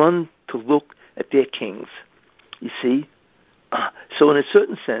 then run to look at their kings. You see? So in a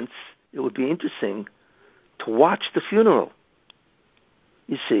certain sense, it would be interesting to watch the funeral.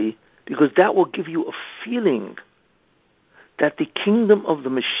 You see? Because that will give you a feeling that the kingdom of the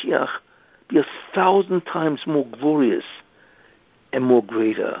Mashiach be 1,000 times more glorious and more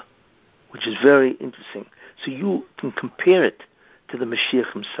greater, which is very interesting. So you can compare it to the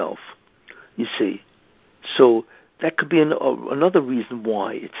Mashiach himself, you see. So that could be another reason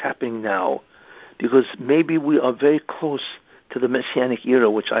why it's happening now, because maybe we are very close to the Messianic era,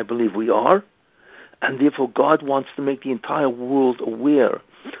 which I believe we are, and therefore God wants to make the entire world aware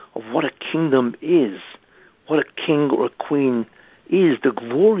of what a kingdom is, what a king or a queen is, the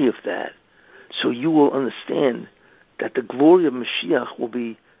glory of that. So you will understand that the glory of Mashiach will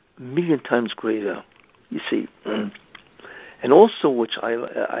be 1,000,000 times greater, you see. And also, which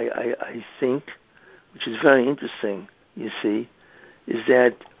I think, which is very interesting, you see, is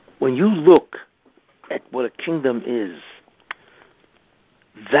that when you look at what a kingdom is,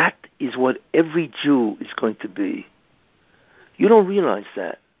 that is what every Jew is going to be. You don't realize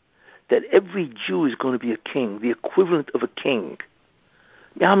that every Jew is going to be a king, the equivalent of a king.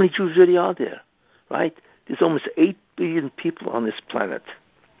 Now, how many Jews really are there, right? There's almost 8 billion people on this planet.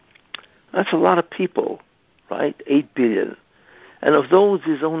 That's a lot of people, right? 8 billion. And of those,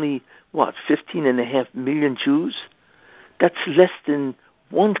 there's only, 15.5 million Jews? That's less than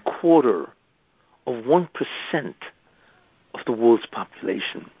 1/4 of 1% of the world's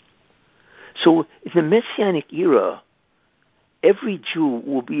population. So in the Messianic era, every Jew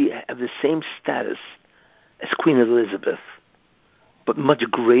will have the same status as Queen Elizabeth, but much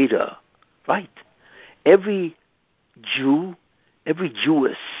greater, right? Every Jew, every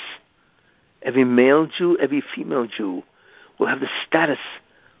Jewess, every male Jew, every female Jew will have the status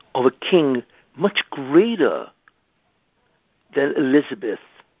of a king much greater than Elizabeth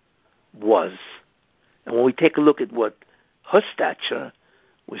was. And when we take a look at what her stature,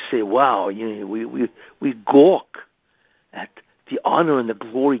 we say, wow, we gawk at the honor and the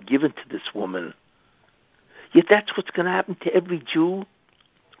glory given to this woman. Yet that's what's going to happen to every Jew,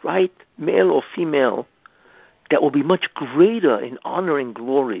 right? Male or female. that will be much greater in honor and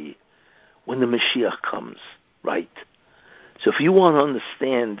glory when the Mashiach comes, right? So if you want to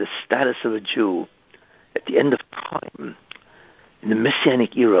understand the status of a Jew at the end of time, in the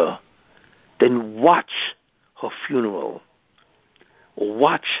Messianic era, then watch her funeral, or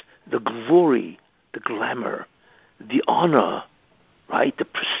watch the glory, the glamour, the honor, right, the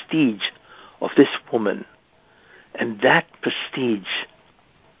prestige of this woman. And that prestige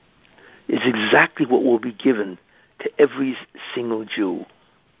is exactly what will be given to every single Jew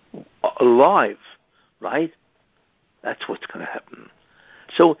alive, right? That's what's going to happen.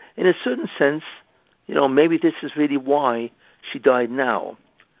 So in a certain sense, maybe this is really why she died now.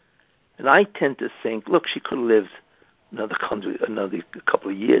 And I tend to think, look, she could have lived another couple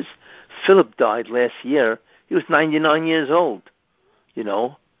of years. Philip died last year. He was 99 years old.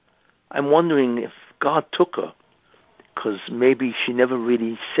 I'm wondering if God took her because maybe she never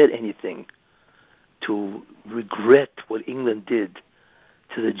really said anything to regret what England did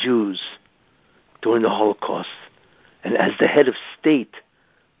to the Jews during the Holocaust. And as the head of state,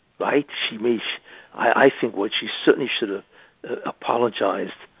 right, I think what she certainly should have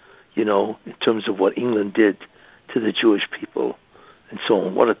apologized, in terms of what England did to the Jewish people and so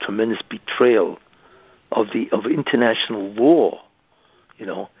on. What a tremendous betrayal of international law,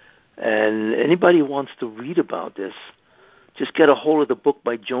 And anybody who wants to read about this, just get a hold of the book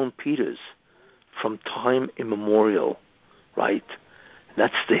by Joan Peters, From Time Immemorial, right?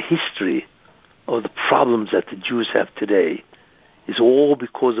 That's the history of the problems that the Jews have today. Is all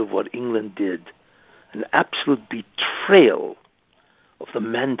because of what England did. An absolute betrayal of the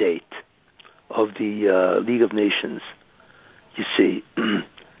mandate of the League of Nations, you see.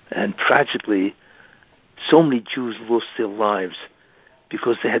 And tragically, so many Jews lost their lives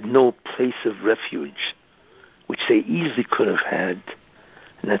because they had no place of refuge, which they easily could have had,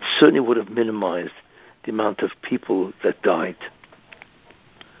 and that certainly would have minimized the amount of people that died.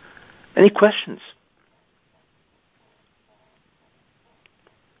 Any questions?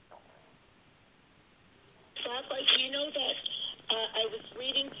 Rabbi, do you know that I was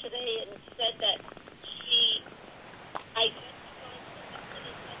reading today and it said that she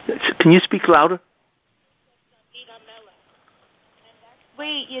identified... Can you speak louder?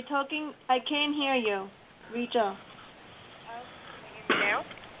 Wait, you're talking... I can't hear you. Rita. Can you hear me now?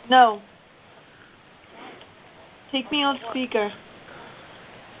 No. Take me off speaker.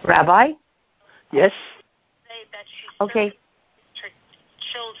 Rabbi? Yes? Say that she Okay. her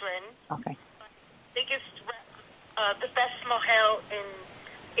children. Okay. Biggest, the best mohel in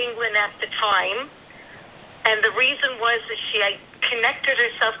England at the time. And the reason was that she connected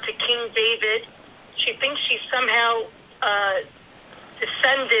herself to King David. She thinks she somehow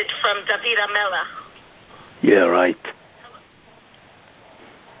descended from David HaMelech. Yeah, right.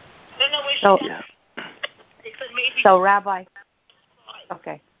 I don't know where So, she yeah. So, Rabbi.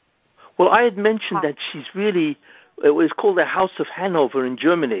 Okay. Well, I had mentioned that she's really, it was called the House of Hanover in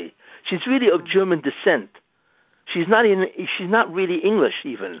Germany. She's really of German descent. She's not really English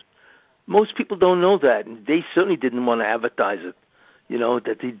even. Most people don't know that, and they certainly didn't want to advertise it.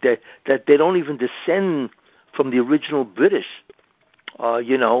 That they don't even descend from the original British.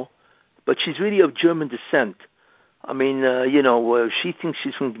 But she's really of German descent. I mean, she thinks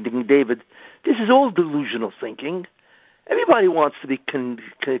she's from King David. This is all delusional thinking. Everybody wants to be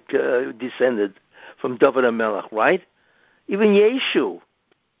descended from David HaMelech, right? Even Yeshu,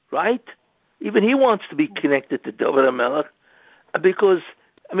 right? Even he wants to be connected to David HaMelech because,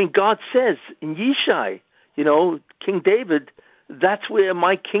 God says in Yishai, King David, that's where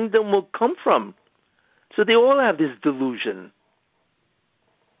my kingdom will come from. So they all have this delusion.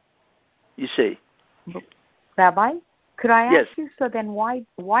 You see. Rabbi, could I ask Yes. you, so then why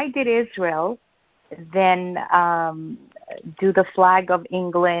did Israel then do the flag of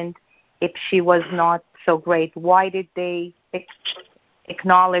England if she was not so great? Why did they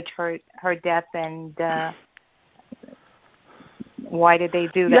acknowledge her death, and why did they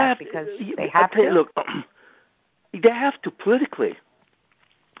do that? Because they have to? Look, they have to politically.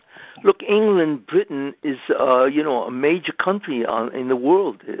 Look, England, Britain is, a major country in the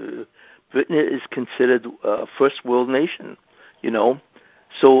world. Britain is considered a first world nation,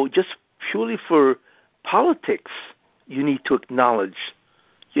 So just purely for politics, you need to acknowledge,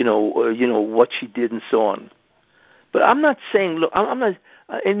 what she did and so on. But I'm not saying, look, I'm not.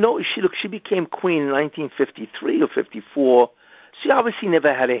 She became queen in 1953 or 54. She obviously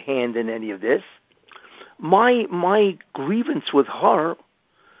never had a hand in any of this. My grievance with her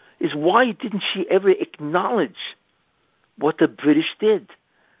is why didn't she ever acknowledge what the British did?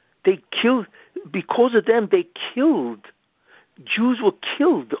 They killed, because of them, Jews were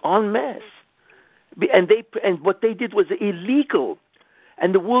killed en masse. And what they did was illegal.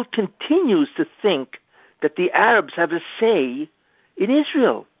 And the world continues to think that the Arabs have a say in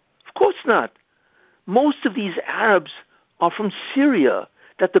Israel. Of course not. Most of these Arabs are from Syria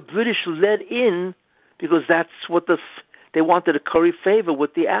that the British let in because that's what they wanted to curry favor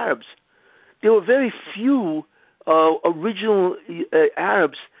with the Arabs. There were very few original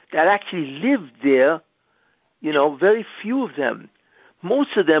Arabs that actually lived there, very few of them.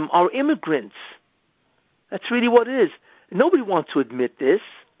 Most of them are immigrants. That's really what it is. Nobody wants to admit this,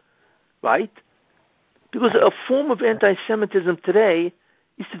 right? Because a form of anti-Semitism today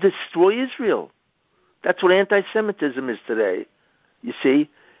is to destroy Israel. That's what anti-Semitism is today, you see.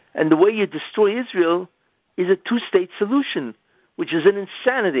 And the way you destroy Israel is a two-state solution, which is an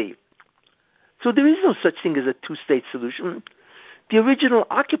insanity. So there is no such thing as a two-state solution. The original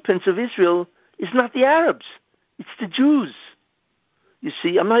occupants of Israel is not the Arabs. It's the Jews. You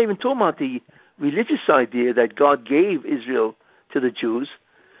see, I'm not even talking about the religious idea that God gave Israel to the Jews,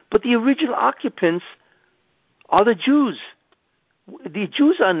 but the original occupants are the Jews. The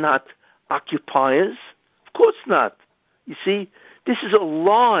Jews are not occupiers. Of course not. You see, this is a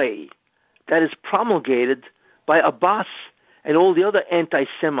lie that is promulgated by Abbas and all the other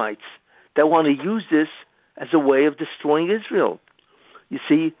anti-Semites that want to use this as a way of destroying Israel. You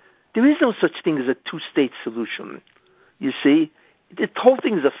see, there is no such thing as a two-state solution. You see, the whole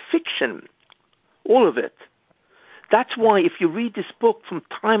thing is a fiction, all of it. That's why if you read this book from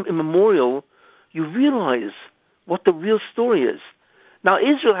time immemorial, you realize what the real story is. Now,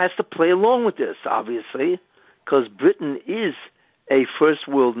 Israel has to play along with this, obviously, because Britain is a first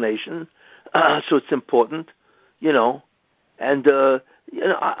world nation, so it's important, And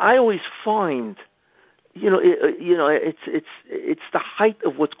I always find, it's the height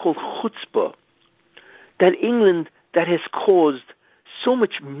of what's called chutzpah, that England that has caused so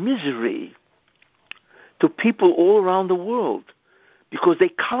much misery to people all around the world because they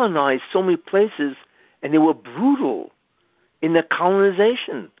colonized so many places and they were brutal in their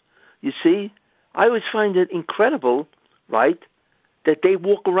colonization. You see, I always find it incredible, right, that they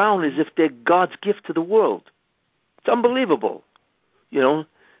walk around as if they're God's gift to the world. It's unbelievable.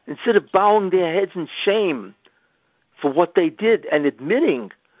 Instead of bowing their heads in shame for what they did and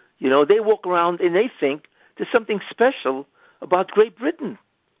admitting, they walk around and they think there's something special about Great Britain.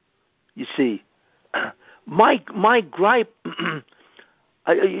 You see, my gripe.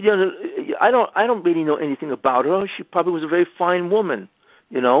 I don't really know anything about her. She probably was a very fine woman,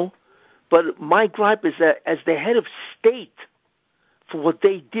 But my gripe is that as the head of state for what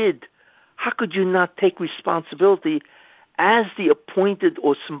they did, how could you not take responsibility as the appointed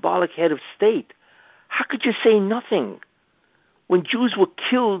or symbolic head of state? How could you say nothing? When Jews were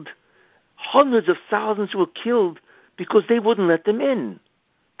killed, hundreds of thousands were killed because they wouldn't let them in.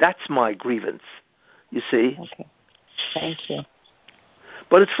 That's my grievance, you see. Okay. Thank you.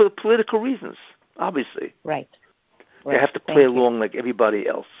 But it's for political reasons, obviously. Right. They have to play along like everybody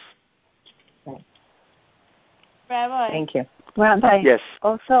else. Right. Rabbi. Thank you. Rabbi, yes.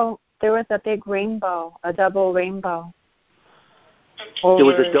 Also, there was a big rainbow, a double rainbow. There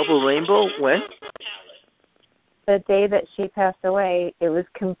was a double rainbow? When? The day that she passed away, it was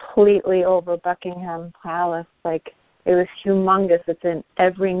completely over Buckingham Palace. Like, it was humongous. It's in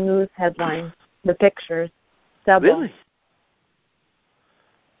every news headline, the pictures. Double. Really?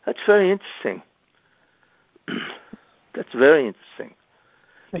 That's very interesting. That's very interesting.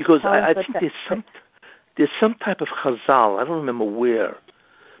 Because I think there's some type of chazal, I don't remember where,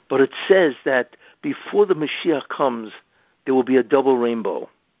 but it says that before the Mashiach comes, there will be a double rainbow.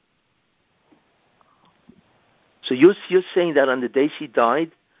 So you're saying that on the day she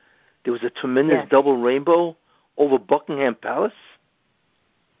died, there was a tremendous double rainbow over Buckingham Palace?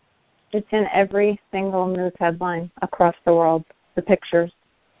 It's in every single news headline across the world, the pictures.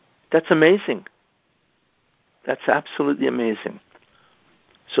 That's amazing. That's absolutely amazing.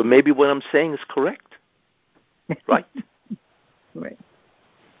 So maybe what I'm saying is correct, right? Right.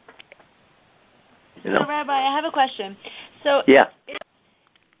 So, Rabbi, I have a question. So, yeah.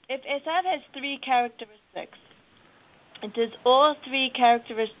 If Esav has three characteristics, does all three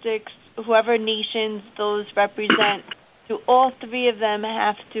characteristics, whoever nations those represent, do all three of them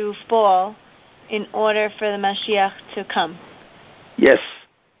have to fall in order for the Mashiach to come? Yes.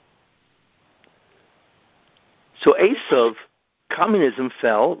 So Esav, communism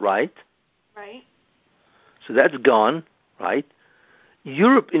fell, right? Right. So that's gone, right?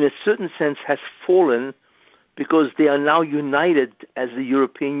 Europe, in a certain sense, has fallen because they are now united as the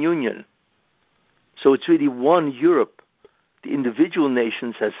European Union. So it's really one Europe. The individual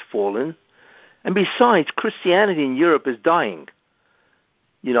nations has fallen. And besides, Christianity in Europe is dying.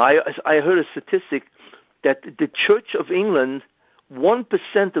 You know, I heard a statistic that the Church of England,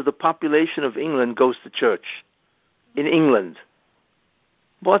 1% of the population of England goes to church in England.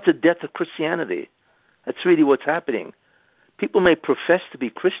 Well, it's the death of Christianity. That's really what's happening. People may profess to be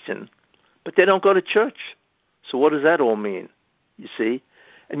Christian, but they don't go to church. So what does that all mean? You see?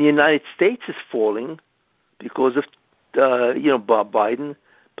 And the United States is falling because of, Bob Biden,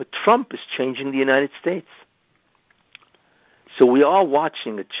 but Trump is changing the United States. So we are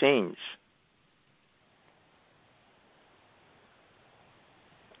watching a change.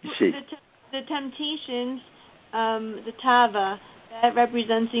 You see? The Temptations, the Tava, that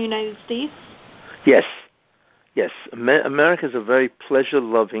represents the United States? Yes. Yes. America is a very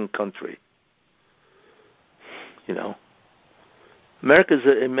pleasure-loving country. You know? America is,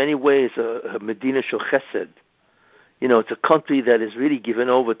 in many ways, a Medina Shel Chesed. You know, it's a country that is really given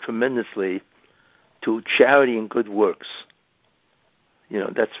over tremendously to charity and good works. You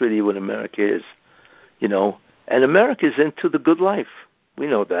know, that's really what America is. You know, and America is into the good life. We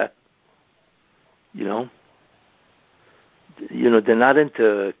know that. You know, they're not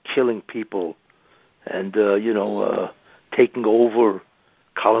into killing people and taking over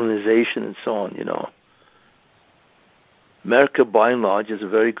colonization and so on. You know, America, by and large, is a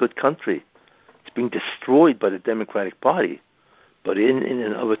very good country. It's being destroyed by the Democratic Party, but in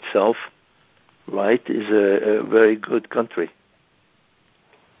and of itself, right, is a very good country.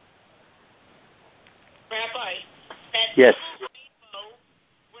 Rabbi, that yes. rainbow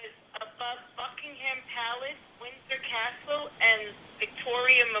was above Buckingham Palace, Windsor Castle, and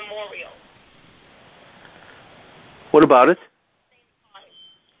Victoria Memorial. What about it?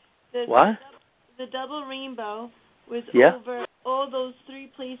 What? The double rainbow was over all those three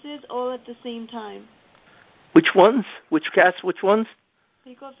places all at the same time. Which ones? Which ones?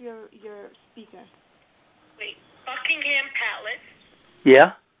 Take off your speaker. Wait, Buckingham Palace.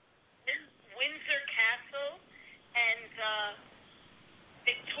 Yeah. Windsor Castle and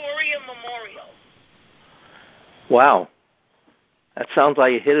Victoria Memorial. Wow. That sounds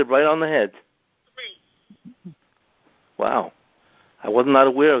like you hit it right on the head. 3. Wow. I was not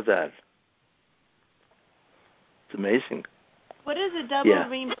aware of that. It's amazing. What does a double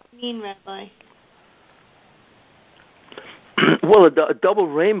rainbow mean, Rabbi? Well, a double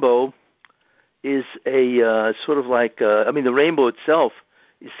rainbow is a sort of like, the rainbow itself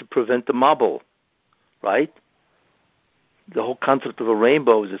is to prevent the mabul, right? The whole concept of a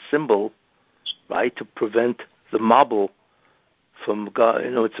rainbow is a symbol, right, to prevent the mabul from God.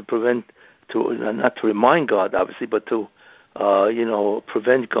 You know, it's to prevent, not to remind God, obviously, but to,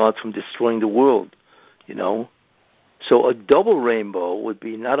 prevent God from destroying the world, you know. So a double rainbow would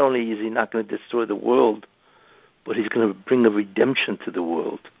be not only is he not going to destroy the world, but he's going to bring a redemption to the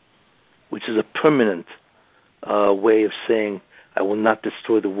world, which is a permanent way of saying, I will not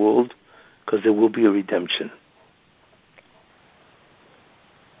destroy the world because there will be a redemption.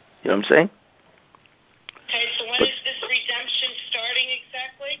 You know what I'm saying? Okay, so when is this redemption starting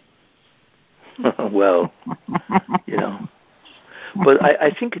exactly? Well, But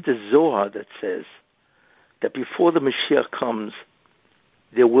I think it's a Zohar that says that before the Mashiach comes,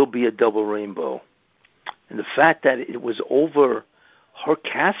 there will be a double rainbow. And the fact that it was over her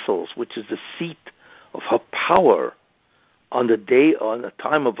castles, which is the seat of her power, on the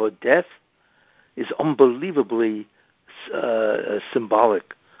time of her death, is unbelievably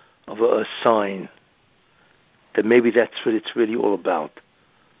symbolic of a sign that maybe that's what it's really all about.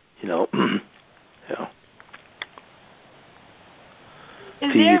 You know.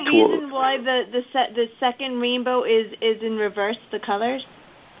 Is there a reason why the second rainbow is in reverse, the colors?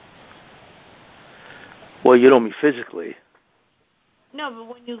 Well, you don't mean physically. No, but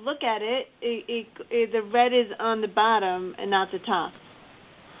when you look at it, the red is on the bottom and not the top.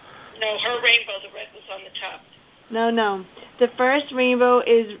 No, her rainbow, the red was on the top. No. The first rainbow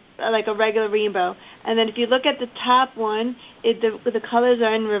is like a regular rainbow. And then if you look at the top one, the colors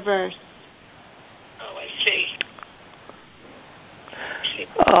are in reverse. Oh, I see.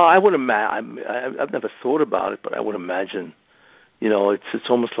 I would imagine. I've never thought about it, but I would imagine. It's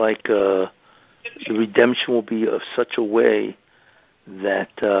almost like the redemption will be of such a way that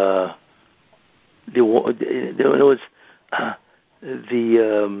the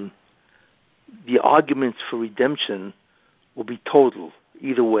arguments for redemption will be total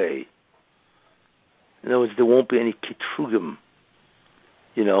either way. In other words, there won't be any kitrugim.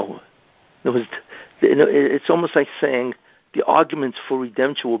 It's almost like saying the arguments for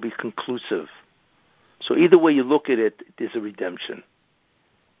redemption will be conclusive. So either way you look at it, there's a redemption.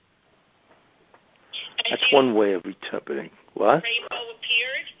 That's one way of interpreting. What? Rainbow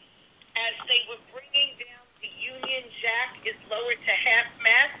appeared as they were bringing down the Union Jack is lowered to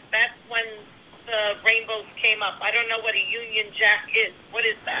half-mast, that's when the rainbows came up. I don't know what a Union Jack is. What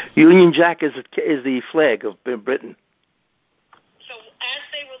is that? Union Jack is the flag of Britain. So as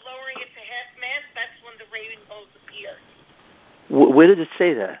they were lowering it to half-mast, that's when the rainbows appeared. Where did it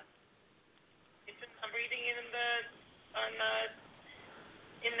say that? I'm reading it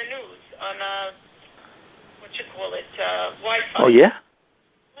in the news on Wi-Fi. Oh yeah,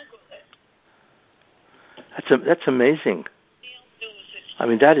 that's amazing. I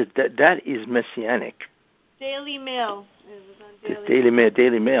mean that is messianic. Daily Mail. It was on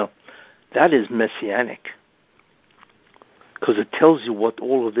Daily Mail. That is messianic because it tells you what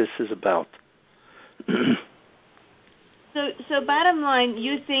all of this is about. So bottom line,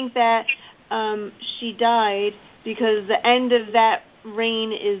 you think that she died because the end of that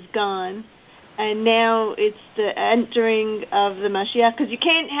reign is gone, and now it's the entering of the Mashiach? Because you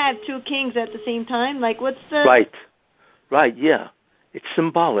can't have two kings at the same time. Like, what's the... Right, yeah. It's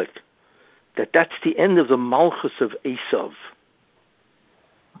symbolic that's the end of the Malchus of Esav.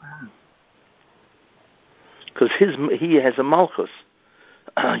 Because he has a Malchus.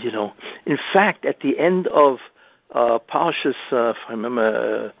 In fact, at the end of Parshas, if I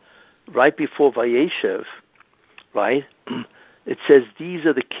remember, right before Vayeshev, right, it says these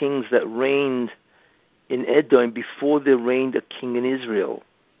are the kings that reigned in Edom before there reigned a king in Israel.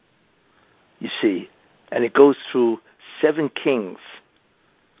 You see, and it goes through 7 kings.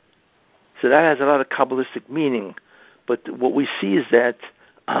 So that has a lot of Kabbalistic meaning. But what we see is that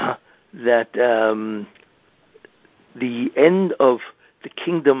the end of the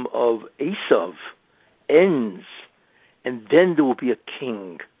kingdom of Esav ends, and then there will be a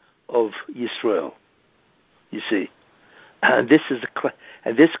king of Yisrael. You see, and this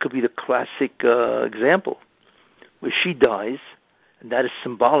could be the classic example where she dies, and that is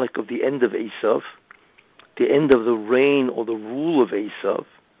symbolic of the end of Esav, the end of the reign or the rule of Esav,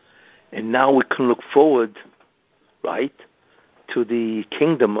 and now we can look forward, right, to the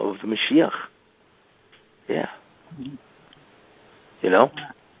kingdom of the Mashiach. Yeah.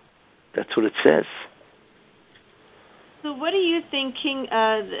 That's what it says. So what do you think King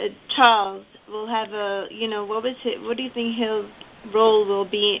Charles will have what do you think his role will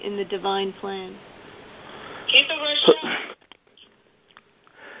be in the divine plan?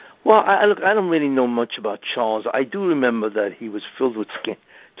 Well, I don't really know much about Charles. I do remember that he was filled with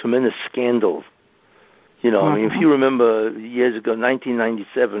tremendous scandals. I mean, if you remember years ago,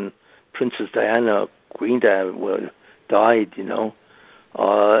 1997, Princess Diana, Queen Diana, died,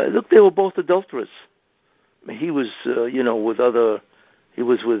 Look, they were both adulterous. I mean, he was, he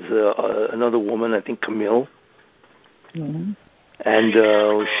was with another woman, I think Camille. Mm-hmm. And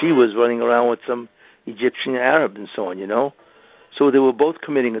she was running around with some Egyptian Arab and so on, So they were both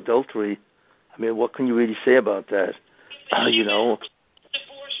committing adultery. I mean, what can you really say about that? Divorced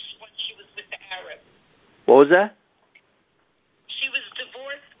when she was with the Arab. What was that? She was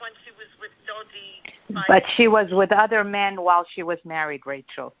divorced when she was with Dodi. But she was with other men while she was married,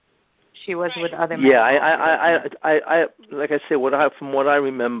 Rachel. She was with other men. Yeah, I like I said, from what I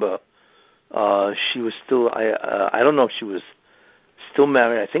remember, she was still. I don't know if she was still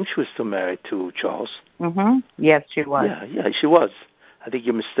married. I think she was still married to Charles. Mm-hmm. Yes, she was. Yeah, she was. I think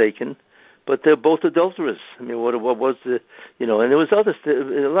you're mistaken. But they're both adulterous. I mean, what was the, and there was a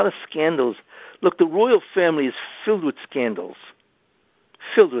lot of scandals. Look, the royal family is filled with scandals,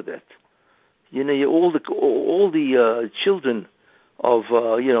 filled with it. All the children of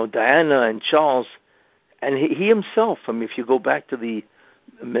Diana and Charles, and he himself. I mean, if you go back to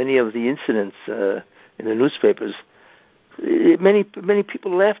many of the incidents in the newspapers, many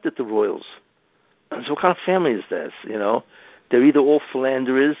people laughed at the royals. So what kind of family is this? They're either all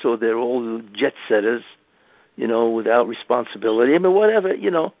philanderers or they're all jet setters, without responsibility. I mean, whatever,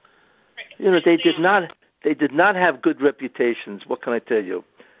 they did not have good reputations. What can I tell you?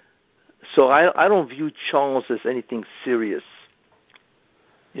 So I don't view Charles as anything serious.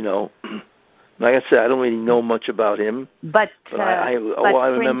 Like I said, I don't really know much about him. But all I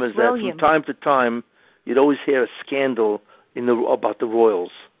remember is that from time to time, you'd always hear a scandal about the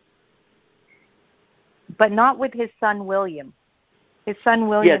royals. But not with his son William. His son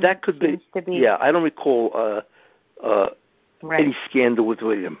William. Yeah, that could be. Yeah, I don't recall any scandal with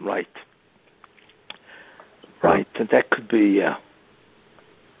William. Right. Right. That could be. Yeah.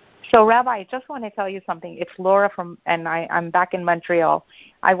 So, Rabbi, I just want to tell you something. It's Laura and I'm back in Montreal.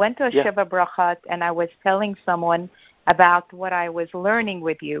 I went to a Shiva Brachat, and I was telling someone about what I was learning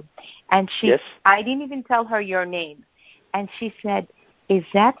with you. And I didn't even tell her your name. And she said, "Is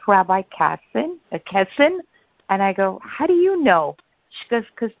that Rabbi Kessin?" And I go, "How do you know?" She goes,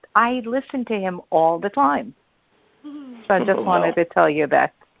 because I listen to him all the time. So I just wanted to tell you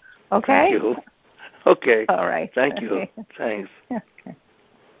that. Okay? Thank you. Okay. All right. Thank you. Thanks. Okay.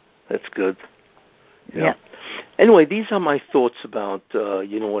 That's good. Yeah. Anyway, these are my thoughts about,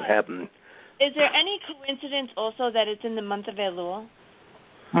 what happened. Is there any coincidence also that it's in the month of Elul?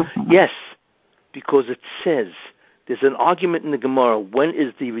 Yes, because it says, there's an argument in the Gemara, when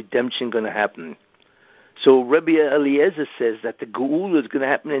is the redemption going to happen? So Rabbi Eliezer says that the Geula is going to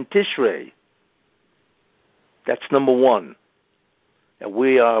happen in Tishrei. That's number one. And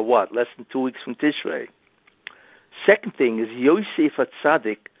we are, less than 2 weeks from Tishrei. Second thing is Yosef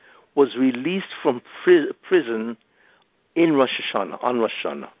HaTzadik was released from prison in Rosh Hashanah, on Rosh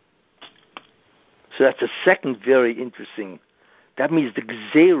Hashanah. So that's a second very interesting. That means the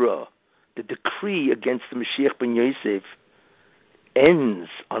Gzera, the decree against the Mashiach ben Yosef, ends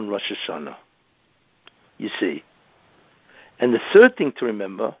on Rosh Hashanah. You see. And the third thing to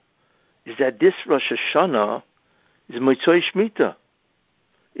remember is that this Rosh Hashanah is Motzei Shemitah,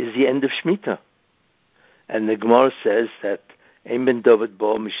 is the end of Shemitah. And the Gemara says that Ein ben David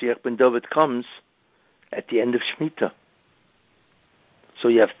bo, Mashiach ben David comes at the end of Shemitah. So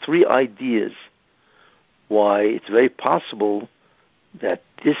you have three ideas why it's very possible that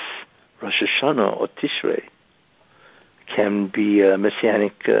this Rosh Hashanah or Tishrei can be a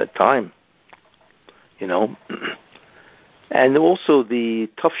messianic time, And also the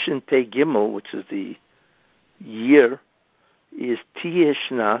Tafshin Pei Gimel, which is the year, is Tiyeh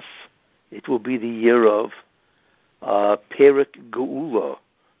Shnas. It will be the year of Perek Geula,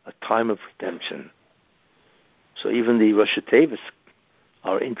 a time of redemption. So even the Rosh Hashanah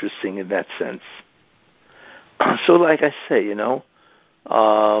are interesting in that sense. So like I say,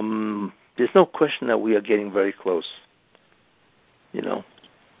 there's no question that we are getting very close,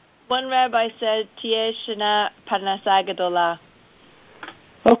 One rabbi said, Tiyeh Shana Parnasah Gedolah.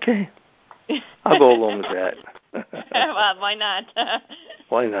 Okay. I'll go along with that. Well, why not?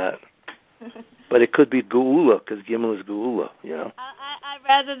 Why not? But it could be Geula, because Gimel is Geula, I'd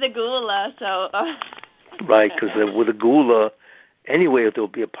rather the Geula, so... Right, because with a Geula, anyway, there'll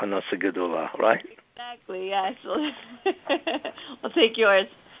be a Parnasah Gedolah, right? Exactly, yes. We'll take yours.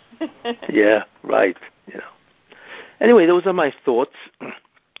 Yeah, right. Anyway, those are my thoughts.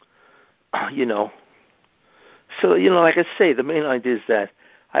 So like I say, the main idea is that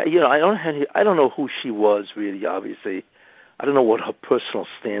I don't know who she was really. Obviously, I don't know what her personal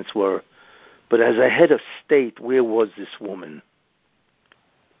stance were, but as a head of state, where was this woman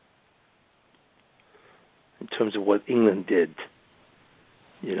in terms of what England did?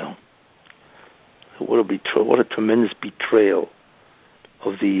 What a tremendous betrayal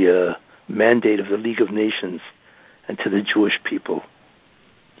of the mandate of the League of Nations and to the Jewish people.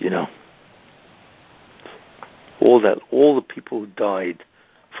 All the people who died,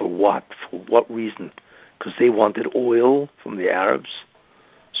 for what? For what reason? Because they wanted oil from the Arabs,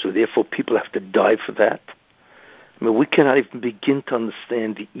 so therefore people have to die for that. I mean, we cannot even begin to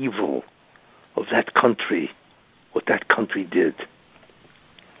understand the evil of that country, what that country did.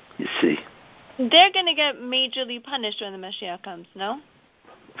 You see. They're going to get majorly punished when the Mashiach comes, no?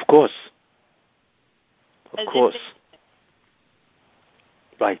 Of course. Of course.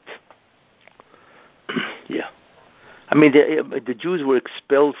 Right. Yeah. I mean, the Jews were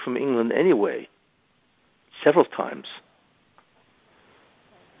expelled from England anyway, several times.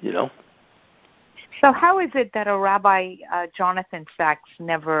 So how is it that a Rabbi, Jonathan Sacks,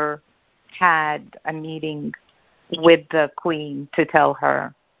 never had a meeting with the Queen to tell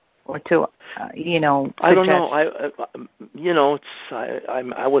her, or to, I don't know.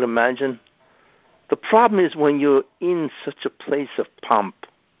 I would imagine. The problem is when you're in such a place of pomp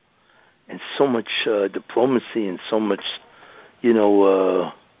and so much diplomacy and so much,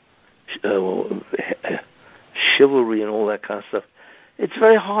 chivalry and all that kind of stuff. It's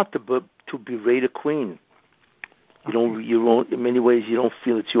very hard to berate a queen. You don't. In many ways, you don't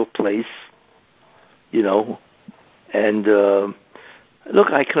feel it's your place. And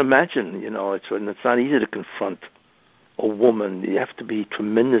look, I can imagine. It's not easy to confront a woman. You have to be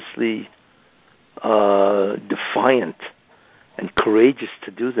tremendously defiant and courageous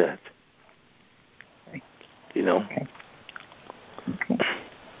to do that. Okay.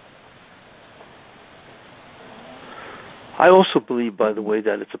 I also believe, by the way,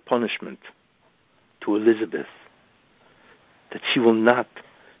 that it's a punishment to Elizabeth, that she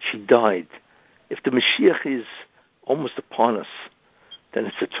died. If the Mashiach is almost upon us, then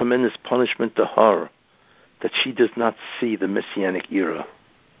it's a tremendous punishment to her that she does not see the Messianic era.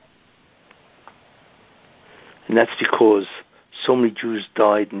 And that's because so many Jews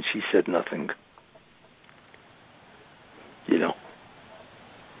died and she said nothing.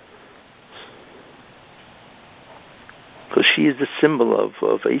 she is the symbol of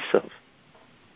Esav.